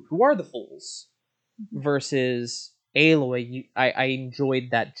people who are the fools versus Aloy, I enjoyed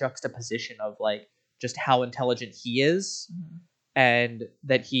that juxtaposition of like just how intelligent he is, and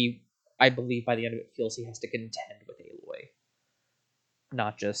that I believe by the end of it feels he has to contend with Aloy,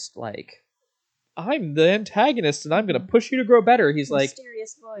 not just like, I'm the antagonist and I'm gonna push you to grow better. He's like,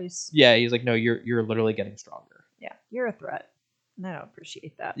 mysterious voice. Yeah, he's like, no, you're literally getting stronger. Yeah, you're a threat. And I don't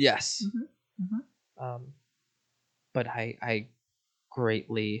appreciate that. Yes. But I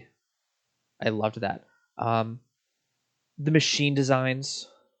greatly, I loved that. The machine designs.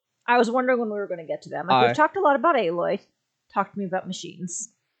 I was wondering when we were going to get to them. Like, we've talked a lot about Aloy. Talk to me about machines.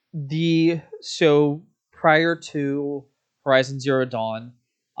 So prior to Horizon Zero Dawn,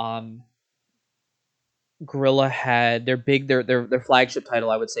 Guerrilla had their flagship title,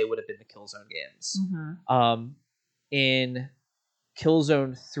 I would say, would have been the Killzone games. In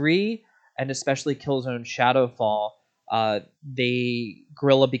Killzone 3 and especially Killzone Shadowfall,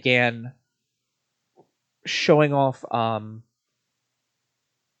 Guerrilla began showing off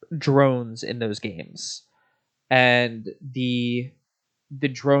drones in those games, and the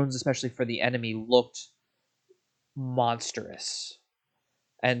drones, especially for the enemy, looked monstrous.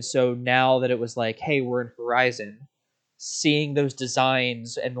 And so now that it was like, hey, we're in Horizon, seeing those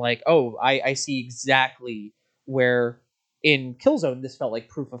designs and like, oh, I see exactly where in Killzone this felt like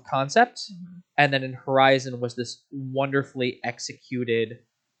proof of concept, and then in Horizon was this wonderfully executed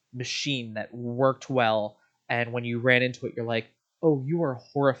machine that worked well, and when you ran into it, you're like, oh, you are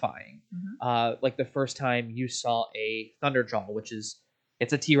horrifying. Like the first time you saw a Thunderjaw,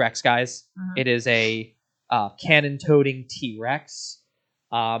 it's a T-Rex, guys. It is a cannon-toting T-Rex.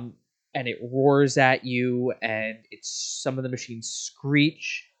 And it roars at you, and some of the machines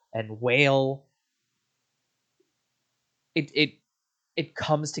screech and wail. It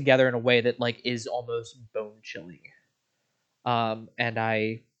comes together in a way that like is almost bone chilling. And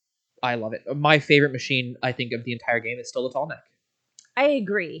I love it. My favorite machine, I think, of the entire game is still the tall neck. I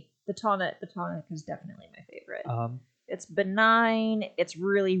agree. The tall neck is definitely my favorite. It's benign. It's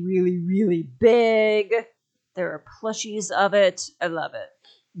really, really, really big. There are plushies of it. I love it.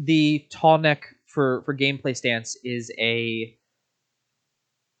 The tall neck for gameplay stance is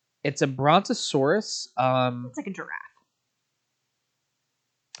it's a Brontosaurus. It's like a giraffe.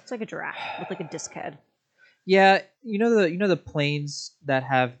 It's like a giraffe with like a disc head. Yeah, you know the planes that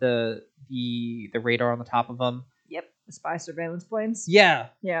have the radar on the top of them. Yep, the spy surveillance planes. Yeah.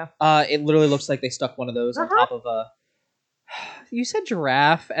 It literally looks like they stuck one of those on top of a. You said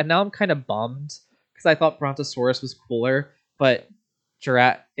giraffe, and now I'm kind of bummed because I thought Brontosaurus was cooler, but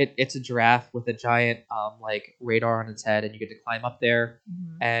giraffe. It's a giraffe with a giant like radar on its head, and you get to climb up there,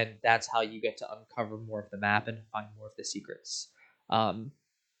 and that's how you get to uncover more of the map and find more of the secrets.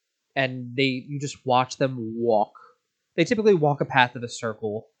 And you just watch them walk. They typically walk a path of a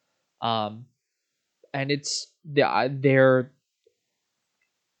circle, and it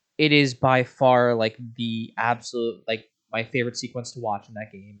is by far like the absolute like my favorite sequence to watch in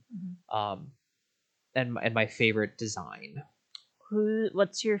that game, and my favorite design.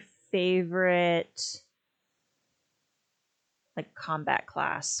 What's your favorite like combat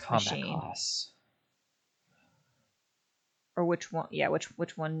class machine? Or which one? Yeah,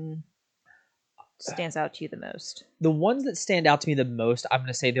 which one stands out to you the most? The ones that stand out to me the most, I'm going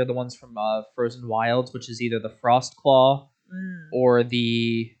to say they're the ones from Frozen Wilds, which is either the Frost Claw or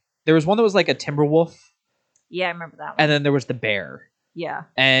there was one that was like a Timberwolf. Yeah, I remember that one. And then there was the bear. Yeah.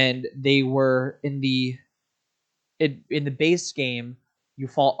 And they were in the base game, you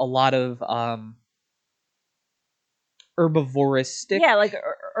fought a lot of herbivoristic. Yeah, like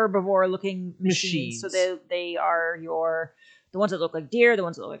herbivore-looking machines. So they are the ones that look like deer, the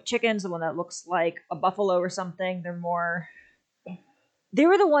ones that look like chickens, the one that looks like a buffalo or something. They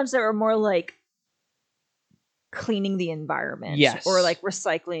were the ones that were more like cleaning the environment. Yes. Or like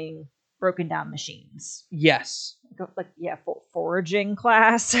recycling broken down machines. Yes. Foraging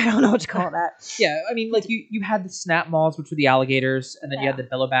class. I don't know what to call that. Yeah, I mean, like you had the snap maws, which were the alligators, and then you had the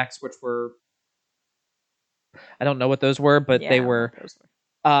bellowbacks, which were, I don't know what those were, but they were.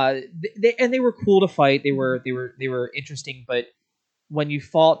 They were cool to fight. They were interesting, but when you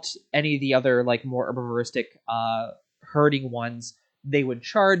fought any of the other like more herbivoristic herding ones, they would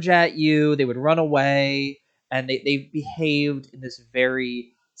charge at you, they would run away, and they behaved in this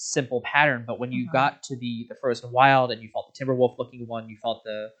very simple pattern. But when you got to the Frozen Wild and you fought the Timberwolf looking one, you fought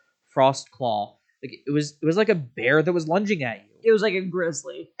the Frostclaw. Like it was like a bear that was lunging at you. It was like a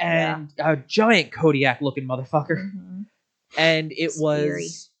grizzly. And a giant Kodiak looking motherfucker. Mm-hmm. And it Scary.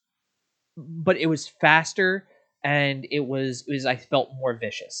 but it was faster, and it was I felt more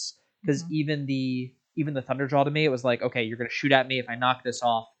vicious. Because even the Thunderjaw to me, it was like, okay, you're gonna shoot at me. If I knock this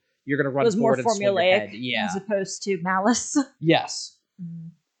off, you're gonna run forward and swing your head. Yeah. As opposed to Malice. Yes.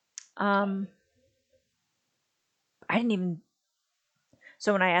 I didn't even.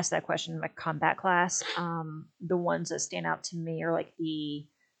 So when I asked that question in my combat class, the ones that stand out to me are like the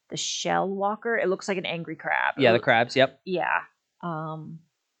shell walker. It looks like an angry crab. Yeah, the crabs. Yep. Yeah.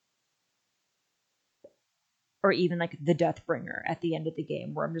 Or even like the Deathbringer at the end of the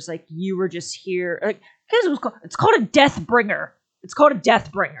game, where I'm just like, you were just here, like, because it's called a Deathbringer. It's called a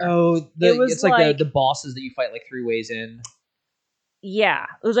Deathbringer. Oh, it's like the bosses that you fight like 3 ways in. Yeah,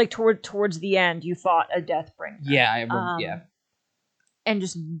 it was like towards the end you fought a Deathbringer. Yeah, I remember. Yeah, and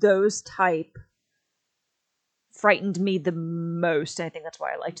just those type frightened me the most. And I think that's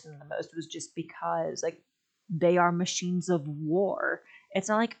why I liked them the most. Was just because like they are machines of war. It's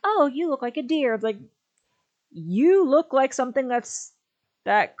not like, oh, you look like a deer. It's like, you look like something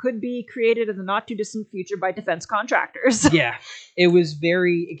that could be created in the not too distant future by defense contractors. Yeah, it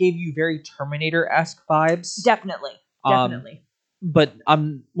gave you very Terminator-esque vibes. Definitely. But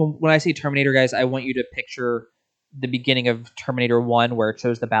when I say Terminator, guys, I want you to picture the beginning of Terminator 1, where it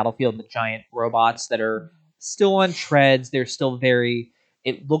shows the battlefield and the giant robots that are still on treads. They're still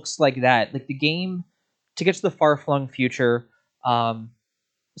it looks like that. Like the game, to get to the far-flung future,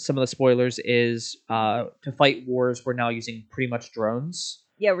 some of the spoilers is to fight wars, we're now using pretty much drones.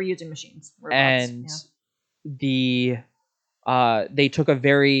 Yeah, we're using machines. Robots, and they took a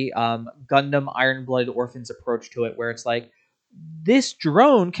very Gundam Iron-Blooded Orphans approach to it, where it's like, this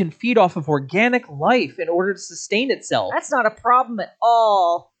drone can feed off of organic life in order to sustain itself. That's not a problem at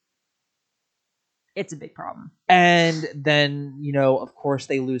all. It's a big problem. And then, of course,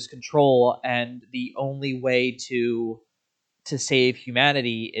 they lose control, and the only way to save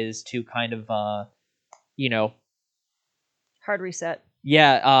humanity is to kind of, hard reset.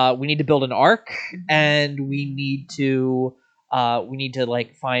 Yeah, we need to build an ark, and we need to reset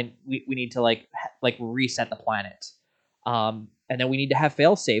the planet. And then we need to have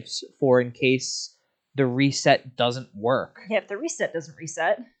fail safes for in case the reset doesn't work. Yeah, if the reset doesn't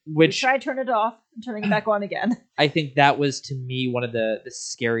reset, which try to turn it off and turning it back on again. I think that was, to me, one of the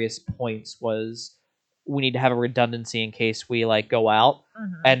scariest points was we need to have a redundancy in case we go out,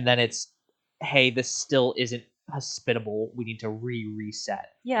 and then it's, hey, this still isn't hospitable. We need to reset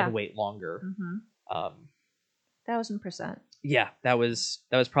and wait longer. 1000%. Yeah, that was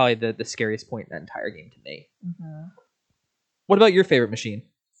probably the scariest point in that entire game to me. What about your favorite machine?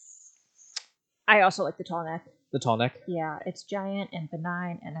 I also like the tall neck. The tall neck? Yeah, it's giant and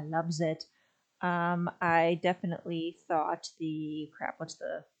benign, and I loves it. I definitely thought what's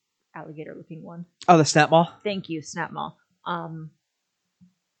the alligator-looking one? Oh, the Snapmaw? Thank you, Snapmaw.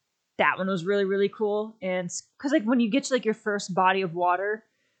 That one was really, really cool, and because when you get to your first body of water,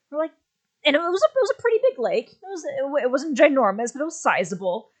 we're and it was a pretty big lake. It wasn't ginormous, but it was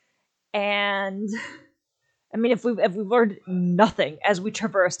sizable, and I mean, if we learned nothing as we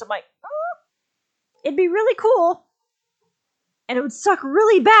traversed, I'm like, it'd be really cool. And it would suck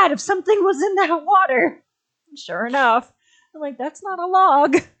really bad if something was in that water. And sure enough, I'm like, that's not a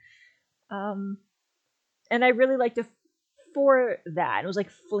log. And I really liked it for that. It was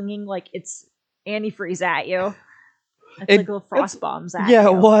flinging its antifreeze at you. It's little frost bombs at you. Yeah,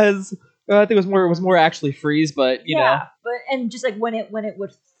 it was. I think it was more actually freeze, but you know. But and just when it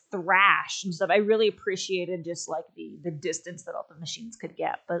would thrash and stuff, I really appreciated just the distance that all the machines could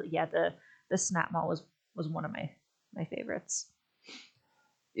get. But yeah, the Snapmaw was one of my favorites.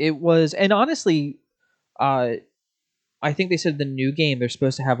 It was, and honestly, I think they said the new game they're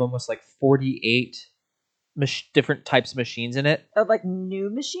supposed to have almost 48 different types of machines in it. Of new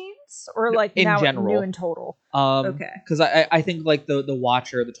machines, or in now general, new in total. Okay. Because I think the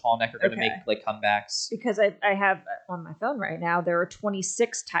Watcher, the Tall Neck are going to make comebacks. Because I have on my phone right now there are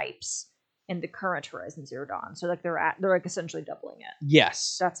 26 types in the current Horizon Zero Dawn, so they're essentially doubling it.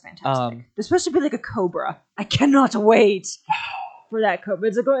 Yes, that's fantastic. There's supposed to be a Cobra. I cannot wait for that Cobra.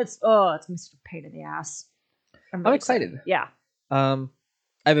 It's it's gonna be such a pain in the ass. I'm really excited. Yeah. I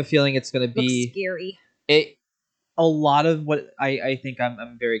have a feeling it's gonna be scary. A lot of what I think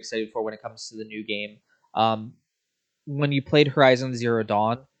I'm very excited for when it comes to the new game. When you played Horizon Zero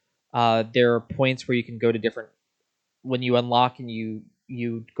Dawn, there are points where you can go to different. When you unlock and you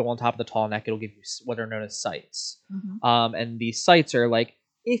go on top of the Tall Neck, it'll give you what are known as sites. And these sites are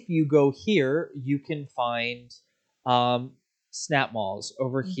if you go here, you can find snap maws.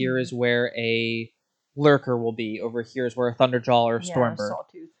 Over here is where a lurker will be. Over here is where a thunderjaw or a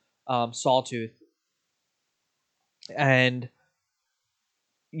stormbird. Sawtooth. And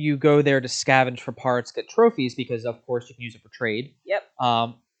you go there to scavenge for parts, get trophies, because of course you can use it for trade. Yep.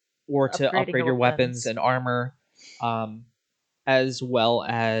 Or to Upgrading upgrade your weapons and armor. As well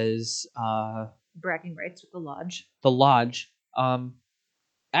as bragging rights with the lodge. The lodge.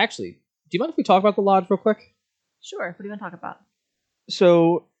 Actually, do you mind if we talk about the lodge real quick? Sure. What do you want to talk about?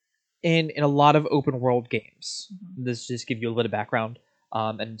 So, in a lot of open world games, this just give you a little background,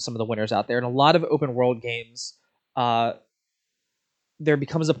 and some of the winners out there. In a lot of open world games, there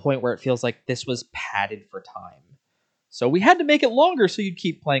becomes a point where it feels like this was padded for time. So we had to make it longer so you'd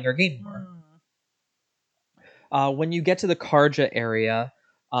keep playing our game more. When you get to the Karja area,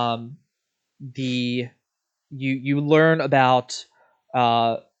 you learn about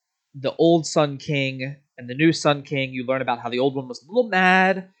the old Sun King and the new Sun King. You learn about how the old one was a little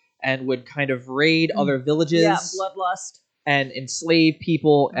mad and would kind of raid other villages. Yeah, bloodlust. And enslave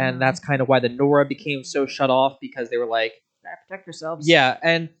people, and that's kind of why the Nora became so shut off, because they were like, gotta protect yourselves. Yeah,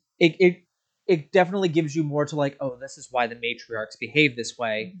 and it definitely gives you more to like, oh, this is why the matriarchs behave this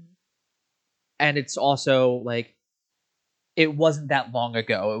way. And it's also like, it wasn't that long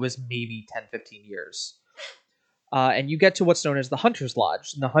ago. It was maybe 10, 15 years. And you get to what's known as the Hunter's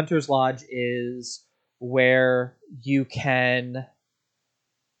Lodge. And the Hunter's Lodge is where you can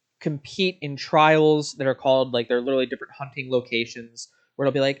compete in trials that are called, like, they're literally different hunting locations, where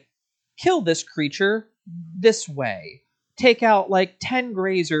it'll be like, kill this creature this way. Take out, like, 10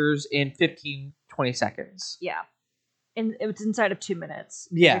 grazers in 15, 20 seconds. Yeah. And it's inside of 2 minutes.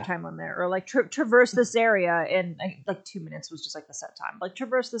 Yeah. Every time on there. Or, like, traverse this area in, like, 2 minutes was just, like, the set time. Like,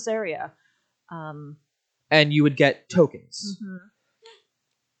 traverse this area. And you would get tokens.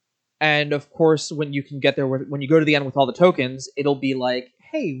 And, of course, when you can get there, when you go to the end with all the tokens, it'll be like,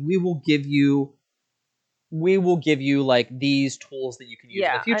 hey, we will give you, like, these tools that you can use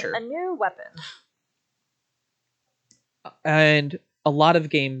in the future. A new weapon. And a lot of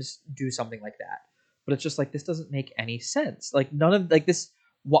games do something like that. But it's just like, this doesn't make any sense. Like, none of, like, this,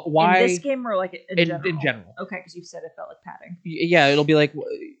 why... In this game or, like, in general? In general. Okay, because you said it felt like padding. Yeah, it'll be like,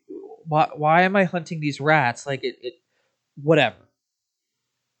 why am I hunting these rats? Like, whatever.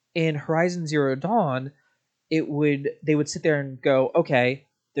 In Horizon Zero Dawn, they would sit there and go, okay,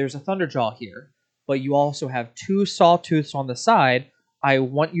 there's a Thunderjaw here, but you also have 2 Sawtooths on the side. I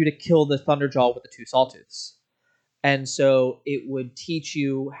want you to kill the Thunderjaw with the 2 Sawtooths. And so it would teach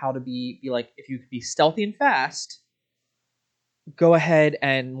you how to be like, if you could be stealthy and fast, go ahead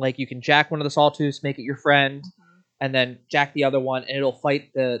and, like, you can jack one of the Sawtooths, make it your friend, and then jack the other one, and it'll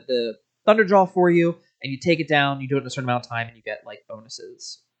fight the Thunderjaw for you, and you take it down, you do it in a certain amount of time, and you get, like,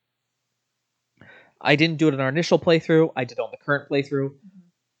 bonuses. I didn't do it in our initial playthrough. I did it on the current playthrough.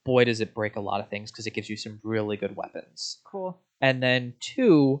 Boy, does it break a lot of things, because it gives you some really good weapons. Cool. And then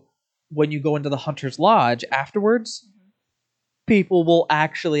 2, when you go into the Hunter's Lodge afterwards, people will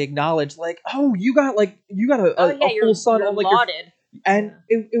actually acknowledge, like, oh, you got a full sun on, like, lauded. And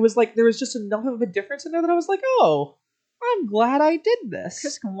it was like, there was just enough of a difference in there that I was like, oh, I'm glad I did this.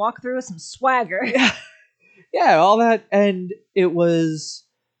 Chris can walk through with some swagger. Yeah, all that. And it was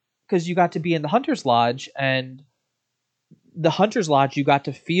because you got to be in the Hunter's Lodge, and the Hunter's Lodge, you got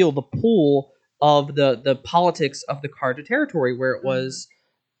to feel the pull of the politics of the Karja territory, where it was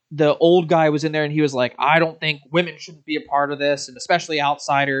the old guy was in there and he was like, I don't think women shouldn't be a part of this, and especially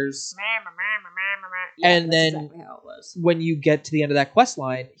outsiders. Yeah, and then exactly how it was. When you get to the end of that quest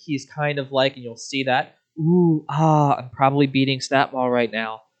line, he's kind of like, and you'll see that, I'm probably beating Snapmaw right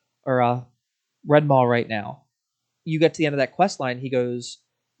now, or Red Maw right now. You get to the end of that quest line, he goes,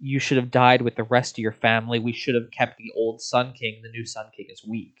 you should have died with the rest of your family. We should have kept the old Sun King. The new Sun King is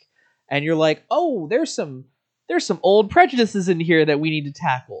weak. And you're like, oh, there's some old prejudices in here that we need to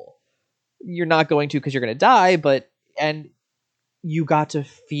tackle. You're not going to, because you're going to die, and you got to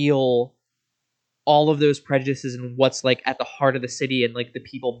feel all of those prejudices and what's, like, at the heart of the city, and, like, the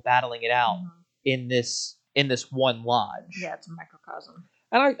people battling it out in this one lodge. Yeah, it's a microcosm.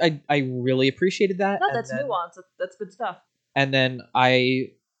 And I really appreciated that. No, that's nuance. That's good stuff. And then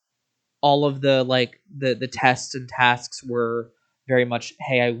all of the, like, the tests and tasks were very much,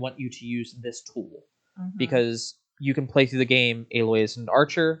 hey, I want you to use this tool. Because you can play through the game, Aloy is an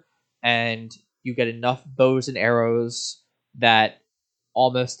archer, and you get enough bows and arrows that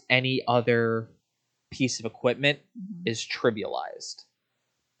almost any other piece of equipment is trivialized.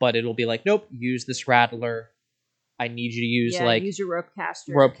 But it'll be like, nope, use this rattler. I need you to use use your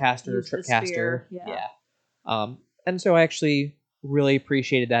ropecaster, tripcaster. Yeah. And so I actually really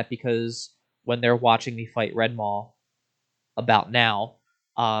appreciated that, because when they're watching me fight Red Maw, about now,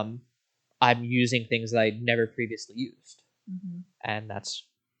 I'm using things that I'd never previously used, and that's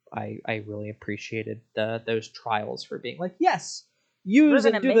I really appreciated those trials for being like, yes, use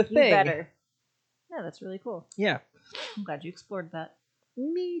and do the thing. Better. Yeah, that's really cool. Yeah, I'm glad you explored that.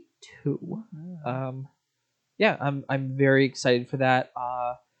 me too. Yeah, I'm very excited for that.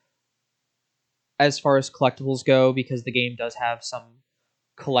 As far as collectibles go, because the game does have some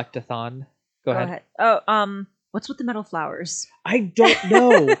collectathon. Go ahead. Oh, what's with the metal flowers? I don't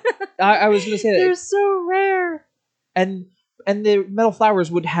know. I was gonna say that they're so rare. And the metal flowers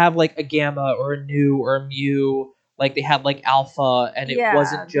would have like a gamma or a nu or a mu. Like they had like alpha, and it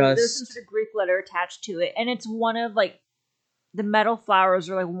wasn't just there's some sort of Greek letter attached to it, and it's one of like the metal flowers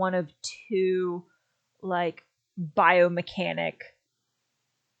are like one of two like biomechanic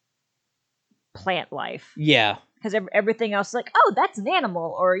plant life. Yeah. Because everything else is like, oh, that's an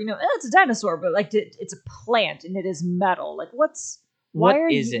animal, or it's a dinosaur, but like it's a plant and it is metal. Like, why are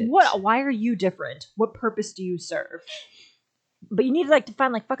you different? What purpose do you serve? But you need to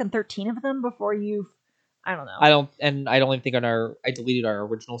find like fucking 13 of them before you. I don't know. I don't even think I deleted our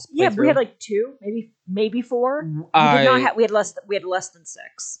original playthrough. Yeah, we had like 2, maybe 4. We did not have. We had less than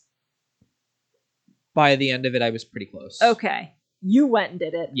 6. By the end of it, I was pretty close. Okay, you went and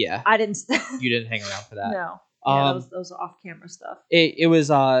did it. Yeah, I didn't. You didn't hang around for that. No. Yeah, that was off-camera stuff. It was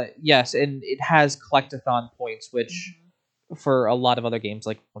yes, and it has collectathon points, which for a lot of other games,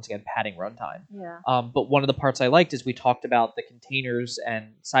 like once again, padding runtime. Yeah. But one of the parts I liked is we talked about the containers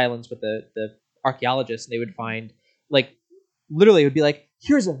and silence with the archaeologists, and they would find like literally it would be like,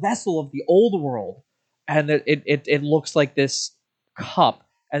 here's a vessel of the old world, and it looks like this cup,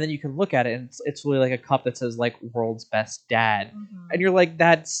 and then you can look at it and it's really like a cup that says like world's best dad, and you're like,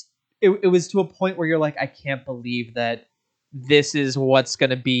 that's it was to a point where you're like, I can't believe that this is what's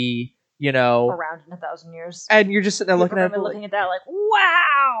gonna be around in 1,000 years, and you're just sitting there looking at that like,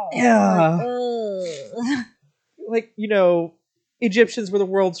 wow, yeah, like Egyptians were the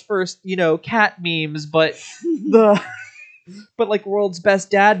world's first, cat memes, but but like world's best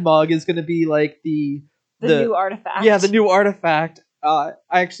dad mug is going to be like the new artifact. Yeah, the new artifact. I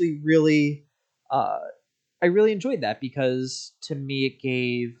actually really, I really enjoyed that because to me it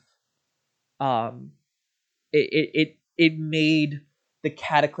gave, it made the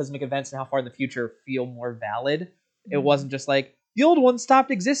cataclysmic events and how far in the future feel more valid. It wasn't just like the old ones stopped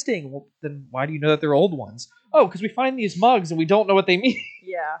existing. Well, then why do you know that they're old ones? Oh, because we find these mugs and we don't know what they mean.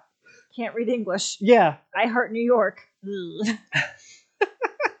 Yeah. Can't read English. Yeah. I Heart New York.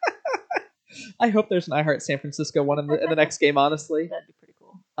 I hope there's an I Heart San Francisco one in the next game, honestly. That'd be pretty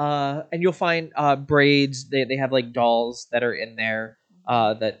cool. And you'll find braids. They have like dolls that are in there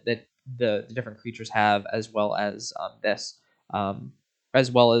that the different creatures have, as well as this. As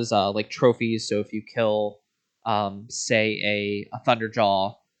well as like trophies. So if you kill say a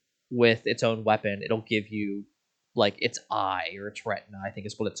Thunderjaw with its own weapon, it'll give you like its eye or its retina, I think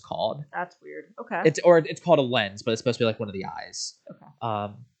is what it's called. That's weird. Okay. It's called a lens, but it's supposed to be like one of the eyes.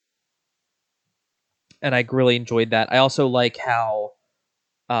 Okay. And I really enjoyed that. I also like how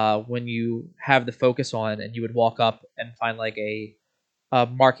when you have the focus on and you would walk up and find like a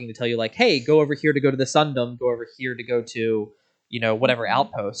marking to tell you like, hey, go over here to go to the Sundom, go over here to go to whatever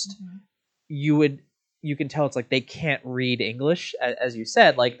outpost. You can tell it's like they can't read English, as you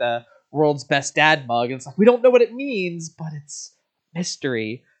said, like the world's best dad mug. And it's like, we don't know what it means, but it's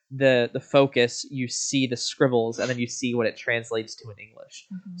mystery. The focus, you see the scribbles, and then you see what it translates to in English.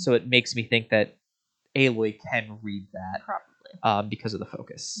 So it makes me think that Aloy can read that. Probably. Because of the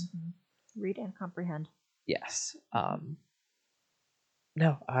focus. Read and comprehend. Yes.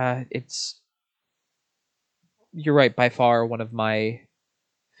 No, it's... You're right, by far one of my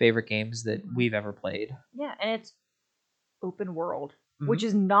favorite games that we've ever played. Yeah, and it's open world, which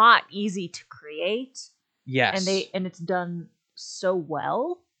is not easy to create. Yes. And it's done so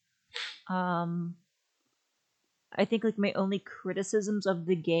well. I think like my only criticisms of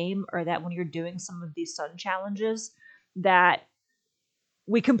the game are that when you're doing some of these sun challenges, that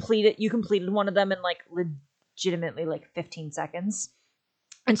you completed one of them in like legitimately like 15 seconds.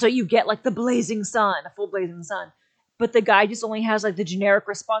 And so you get like the blazing sun, a full blazing sun. But the guy just only has like the generic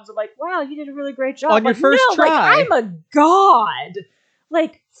response of like, wow, you did a really great job. On your first try. Like, I'm a god.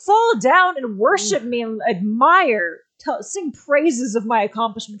 Like, fall down and worship me and admire, sing praises of my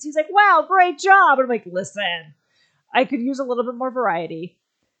accomplishments. He's like, wow, great job. And I'm like, listen, I could use a little bit more variety.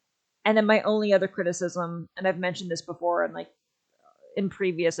 And then my only other criticism, and I've mentioned this before and like in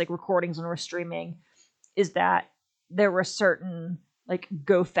previous like recordings when we're streaming, is that there were certain like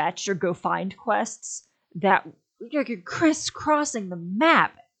go fetch or go find quests that you're crisscrossing the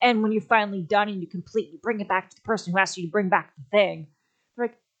map And when you're finally done and you complete, you bring it back to the person who asked you to bring back the thing. They're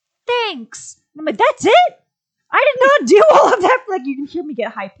like, thanks. And I'm like, that's it? I did not do all of that. Like, you can hear me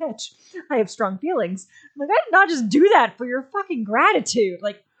get high pitch. I have strong feelings. I'm like, I did not just do that for your fucking gratitude.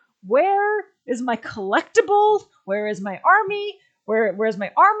 Like, where is my collectible? Where is my army? Where's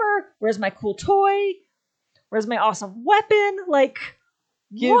my armor? Where's my cool toy? Where's my awesome weapon? Like,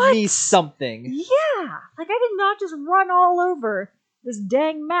 Give me something. Yeah. Like, I did not just run all over this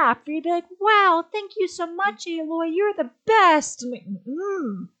dang map for you to be like, wow, thank you so much, Aloy. You're the best. I'm like,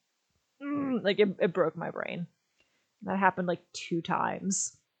 like it broke my brain. That happened like 2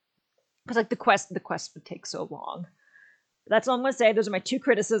 times. Because like the quest would take so long. That's all I'm gonna say. Those are my 2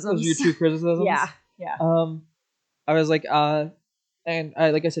 criticisms. Those are your 2 criticisms? Yeah. I was like, and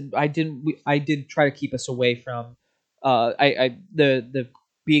like I said, I did try to keep us away from, the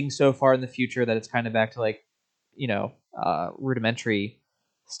being so far in the future that it's kind of back to like, rudimentary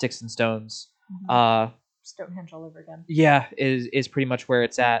sticks and stones. Stonehenge all over again. Yeah, is pretty much where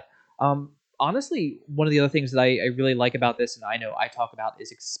it's at. Honestly, one of the other things that I really like about this, and I know I talk about,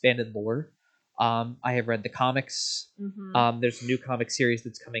 is expanded lore. I have read the comics. There's a new comic series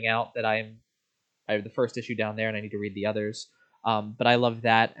that's coming out that I have the first issue down there, and I need to read the others. But I love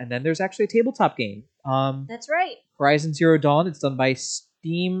that. And then there's actually a tabletop game. That's right. Horizon Zero Dawn. It's done by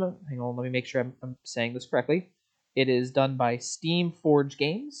Steam. Hang on, let me make sure I'm saying this correctly. It is done by Steam Forged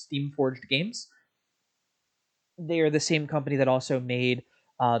Games. They are the same company that also made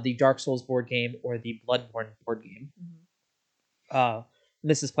the Dark Souls board game or the Bloodborne board game.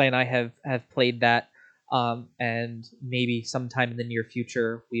 Mrs. Play and I have played that, and maybe sometime in the near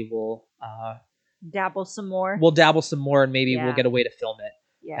future we will dabble some more. We'll dabble some more, and maybe we'll get a way to film it.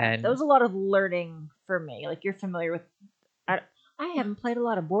 Yeah, and that was a lot of learning for me. Like, you're familiar with. I haven't played a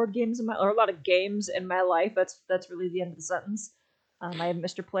lot of board games or a lot of games in my life. That's really the end of the sentence. I have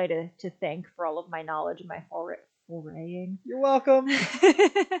Mr. Play to thank for all of my knowledge and my foraying. You're welcome.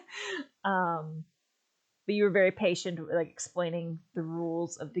 But you were very patient, like explaining the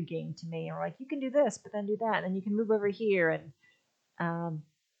rules of the game to me, and we're like, you can do this, but then do that, and then you can move over here, and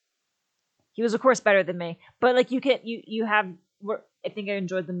he was of course better than me, but like you have. What I think I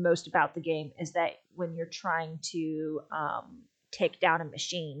enjoyed the most about the game is that when you're trying to take down a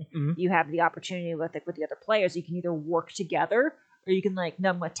machine, you have the opportunity with the other players. You can either work together, or you can like, no,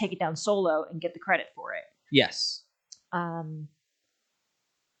 I'm going to take it down solo and get the credit for it. Yes. And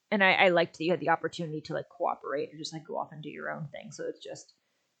I liked that you had the opportunity to like cooperate or just like go off and do your own thing. So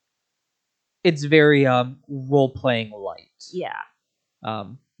it's very role playing light. Yeah.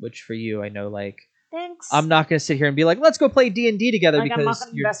 Which for you, I know, like, thanks. I'm not gonna sit here and be like, let's go play D&D together, like, because I'm not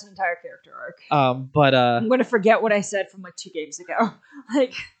gonna invest an entire character arc. But I'm gonna forget what I said from like 2 games ago.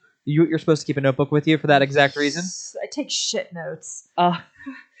 Like, you're supposed to keep a notebook with you for that exact reason. I take shit notes.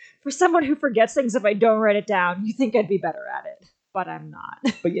 For someone who forgets things if I don't write it down, you think I'd be better at it, but I'm not.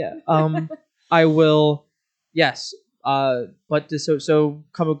 But yeah, I will. Yes. But so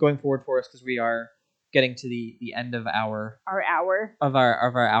going forward for us, because we are getting to the end of our hour here.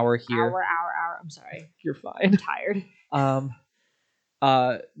 Hour. I'm sorry. You're fine. I'm tired.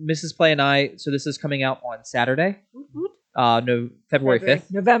 Mrs. Play and I. So this is coming out on Saturday. No, February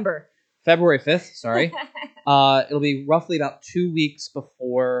 5th. November. February 5th. Sorry. It'll be roughly about 2 weeks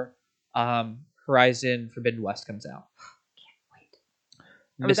before Horizon Forbidden West comes out. Can't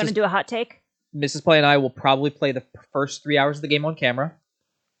wait. Are we gonna do a hot take? Mrs. Play and I will probably play the first 3 hours of the game on camera.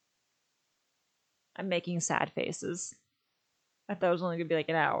 I'm making sad faces. I thought it was only gonna be like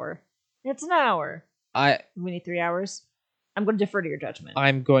an hour. It's an hour. We need 3 hours. I'm going to defer to your judgment.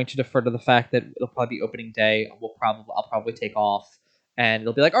 I'm going to defer to the fact that it'll probably be opening day. I'll probably take off, and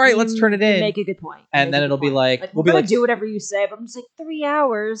it'll be like, all right, let's turn it in. Make a good point. And then it'll be like we'll be like, do whatever you say. But I'm just like 3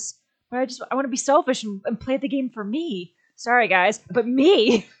 hours. But I want to be selfish and play the game for me. Sorry, guys, but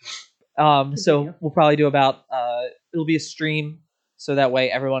me. So we'll probably do about it'll be a stream, so that way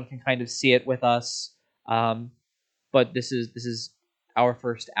everyone can kind of see it with us. But this is our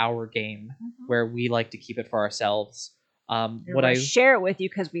first hour game where we like to keep it for ourselves. What I share it with you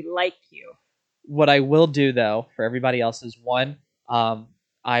because we like you. What I will do, though, for everybody else is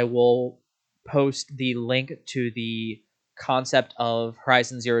I will post the link to the concept of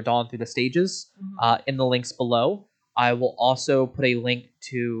Horizon Zero Dawn through the stages in the links below. I will also put a link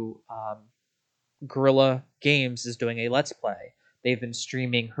to Guerrilla Games is doing a Let's Play. They've been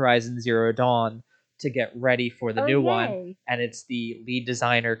streaming Horizon Zero Dawn to get ready for the new one, and it's the lead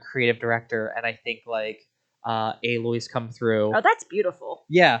designer, creative director, and I think like Aloy's come through. Oh, that's beautiful.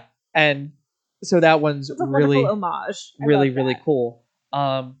 Yeah, and so that one's it's a really homage. Really cool.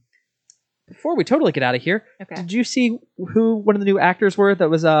 before we totally get out of here, Okay. did you see who one of the new actors were that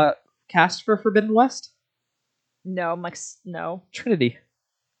was cast for Forbidden West? No, I'm like, no. Trinity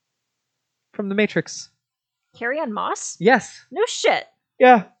from The Matrix. Carrie-Anne Moss? Yes. No shit.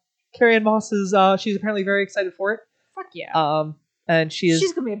 Yeah. Carrie-Anne Moss is she's apparently very excited for it. Fuck yeah. And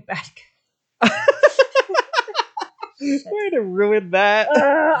she's gonna be a bad guy. Way to ruin that.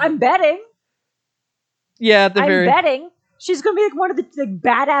 I'm betting. Yeah, at the very. I'm betting she's gonna be like one of the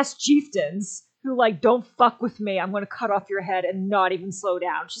badass chieftains who like, don't fuck with me. I'm gonna cut off your head and not even slow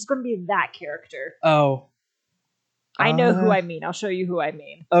down. She's gonna be that character. Oh. I know who I mean. I'll show you who I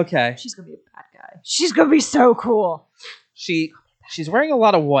mean. Okay. She's gonna be a bad guy. She's gonna be so cool. She's wearing a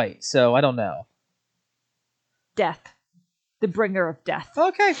lot of white, so I don't know. Death. The bringer of death.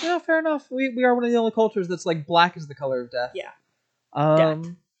 Okay, no, fair enough. We are one of the only cultures that's like black is the color of death. Yeah. Death.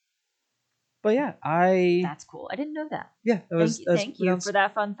 But yeah, That's cool. I didn't know that. Yeah, Thank you for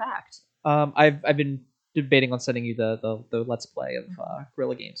that fun fact. I've been debating on sending you the Let's Play of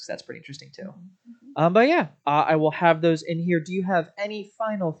Guerrilla Games because that's pretty interesting too. But yeah, I will have those in here. Do you have any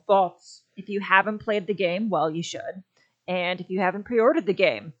final thoughts? If you haven't played the game, well, you should. And if you haven't pre-ordered the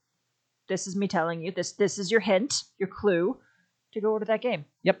game, this is me telling you. This is your hint, your clue to go order that game.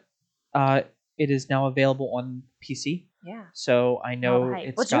 Yep. It is now available on PC. Yeah. So I know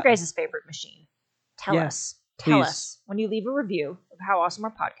right. What's your guys' favorite machine? Tell us. Tell us. When you leave a review of how awesome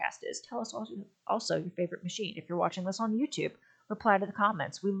our podcast is, tell us also your favorite machine. If you're watching this on YouTube, reply to the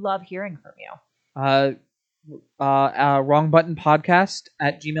comments. We love hearing from you.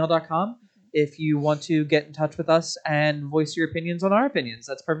 wrongbuttonpodcast@gmail.com. If you want to get in touch with us and voice your opinions on our opinions,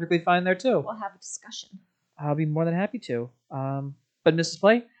 that's perfectly fine there too. We'll have a discussion. I'll be more than happy to. But Mrs.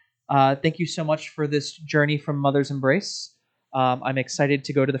 Play, thank you so much for this journey from Mother's Embrace. I'm excited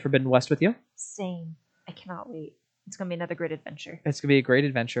to go to the Forbidden West with you. Same. I cannot wait. It's going to be another great adventure. It's going to be a great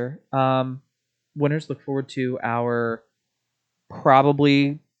adventure. Winners, look forward to our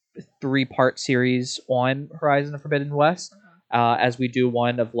probably 3-part series on Horizon Forbidden West. As we do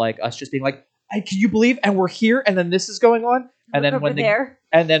one of like us just being like, can you believe? And we're here, and then this is going on, and then when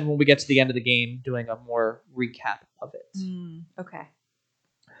we get to the end of the game, doing a more recap of it. Okay.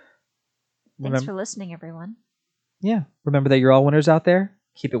 Thanks for listening, everyone. Yeah. Remember that you're all winners out there.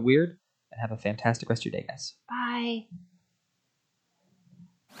 Keep it weird, and have a fantastic rest of your day, guys. Bye.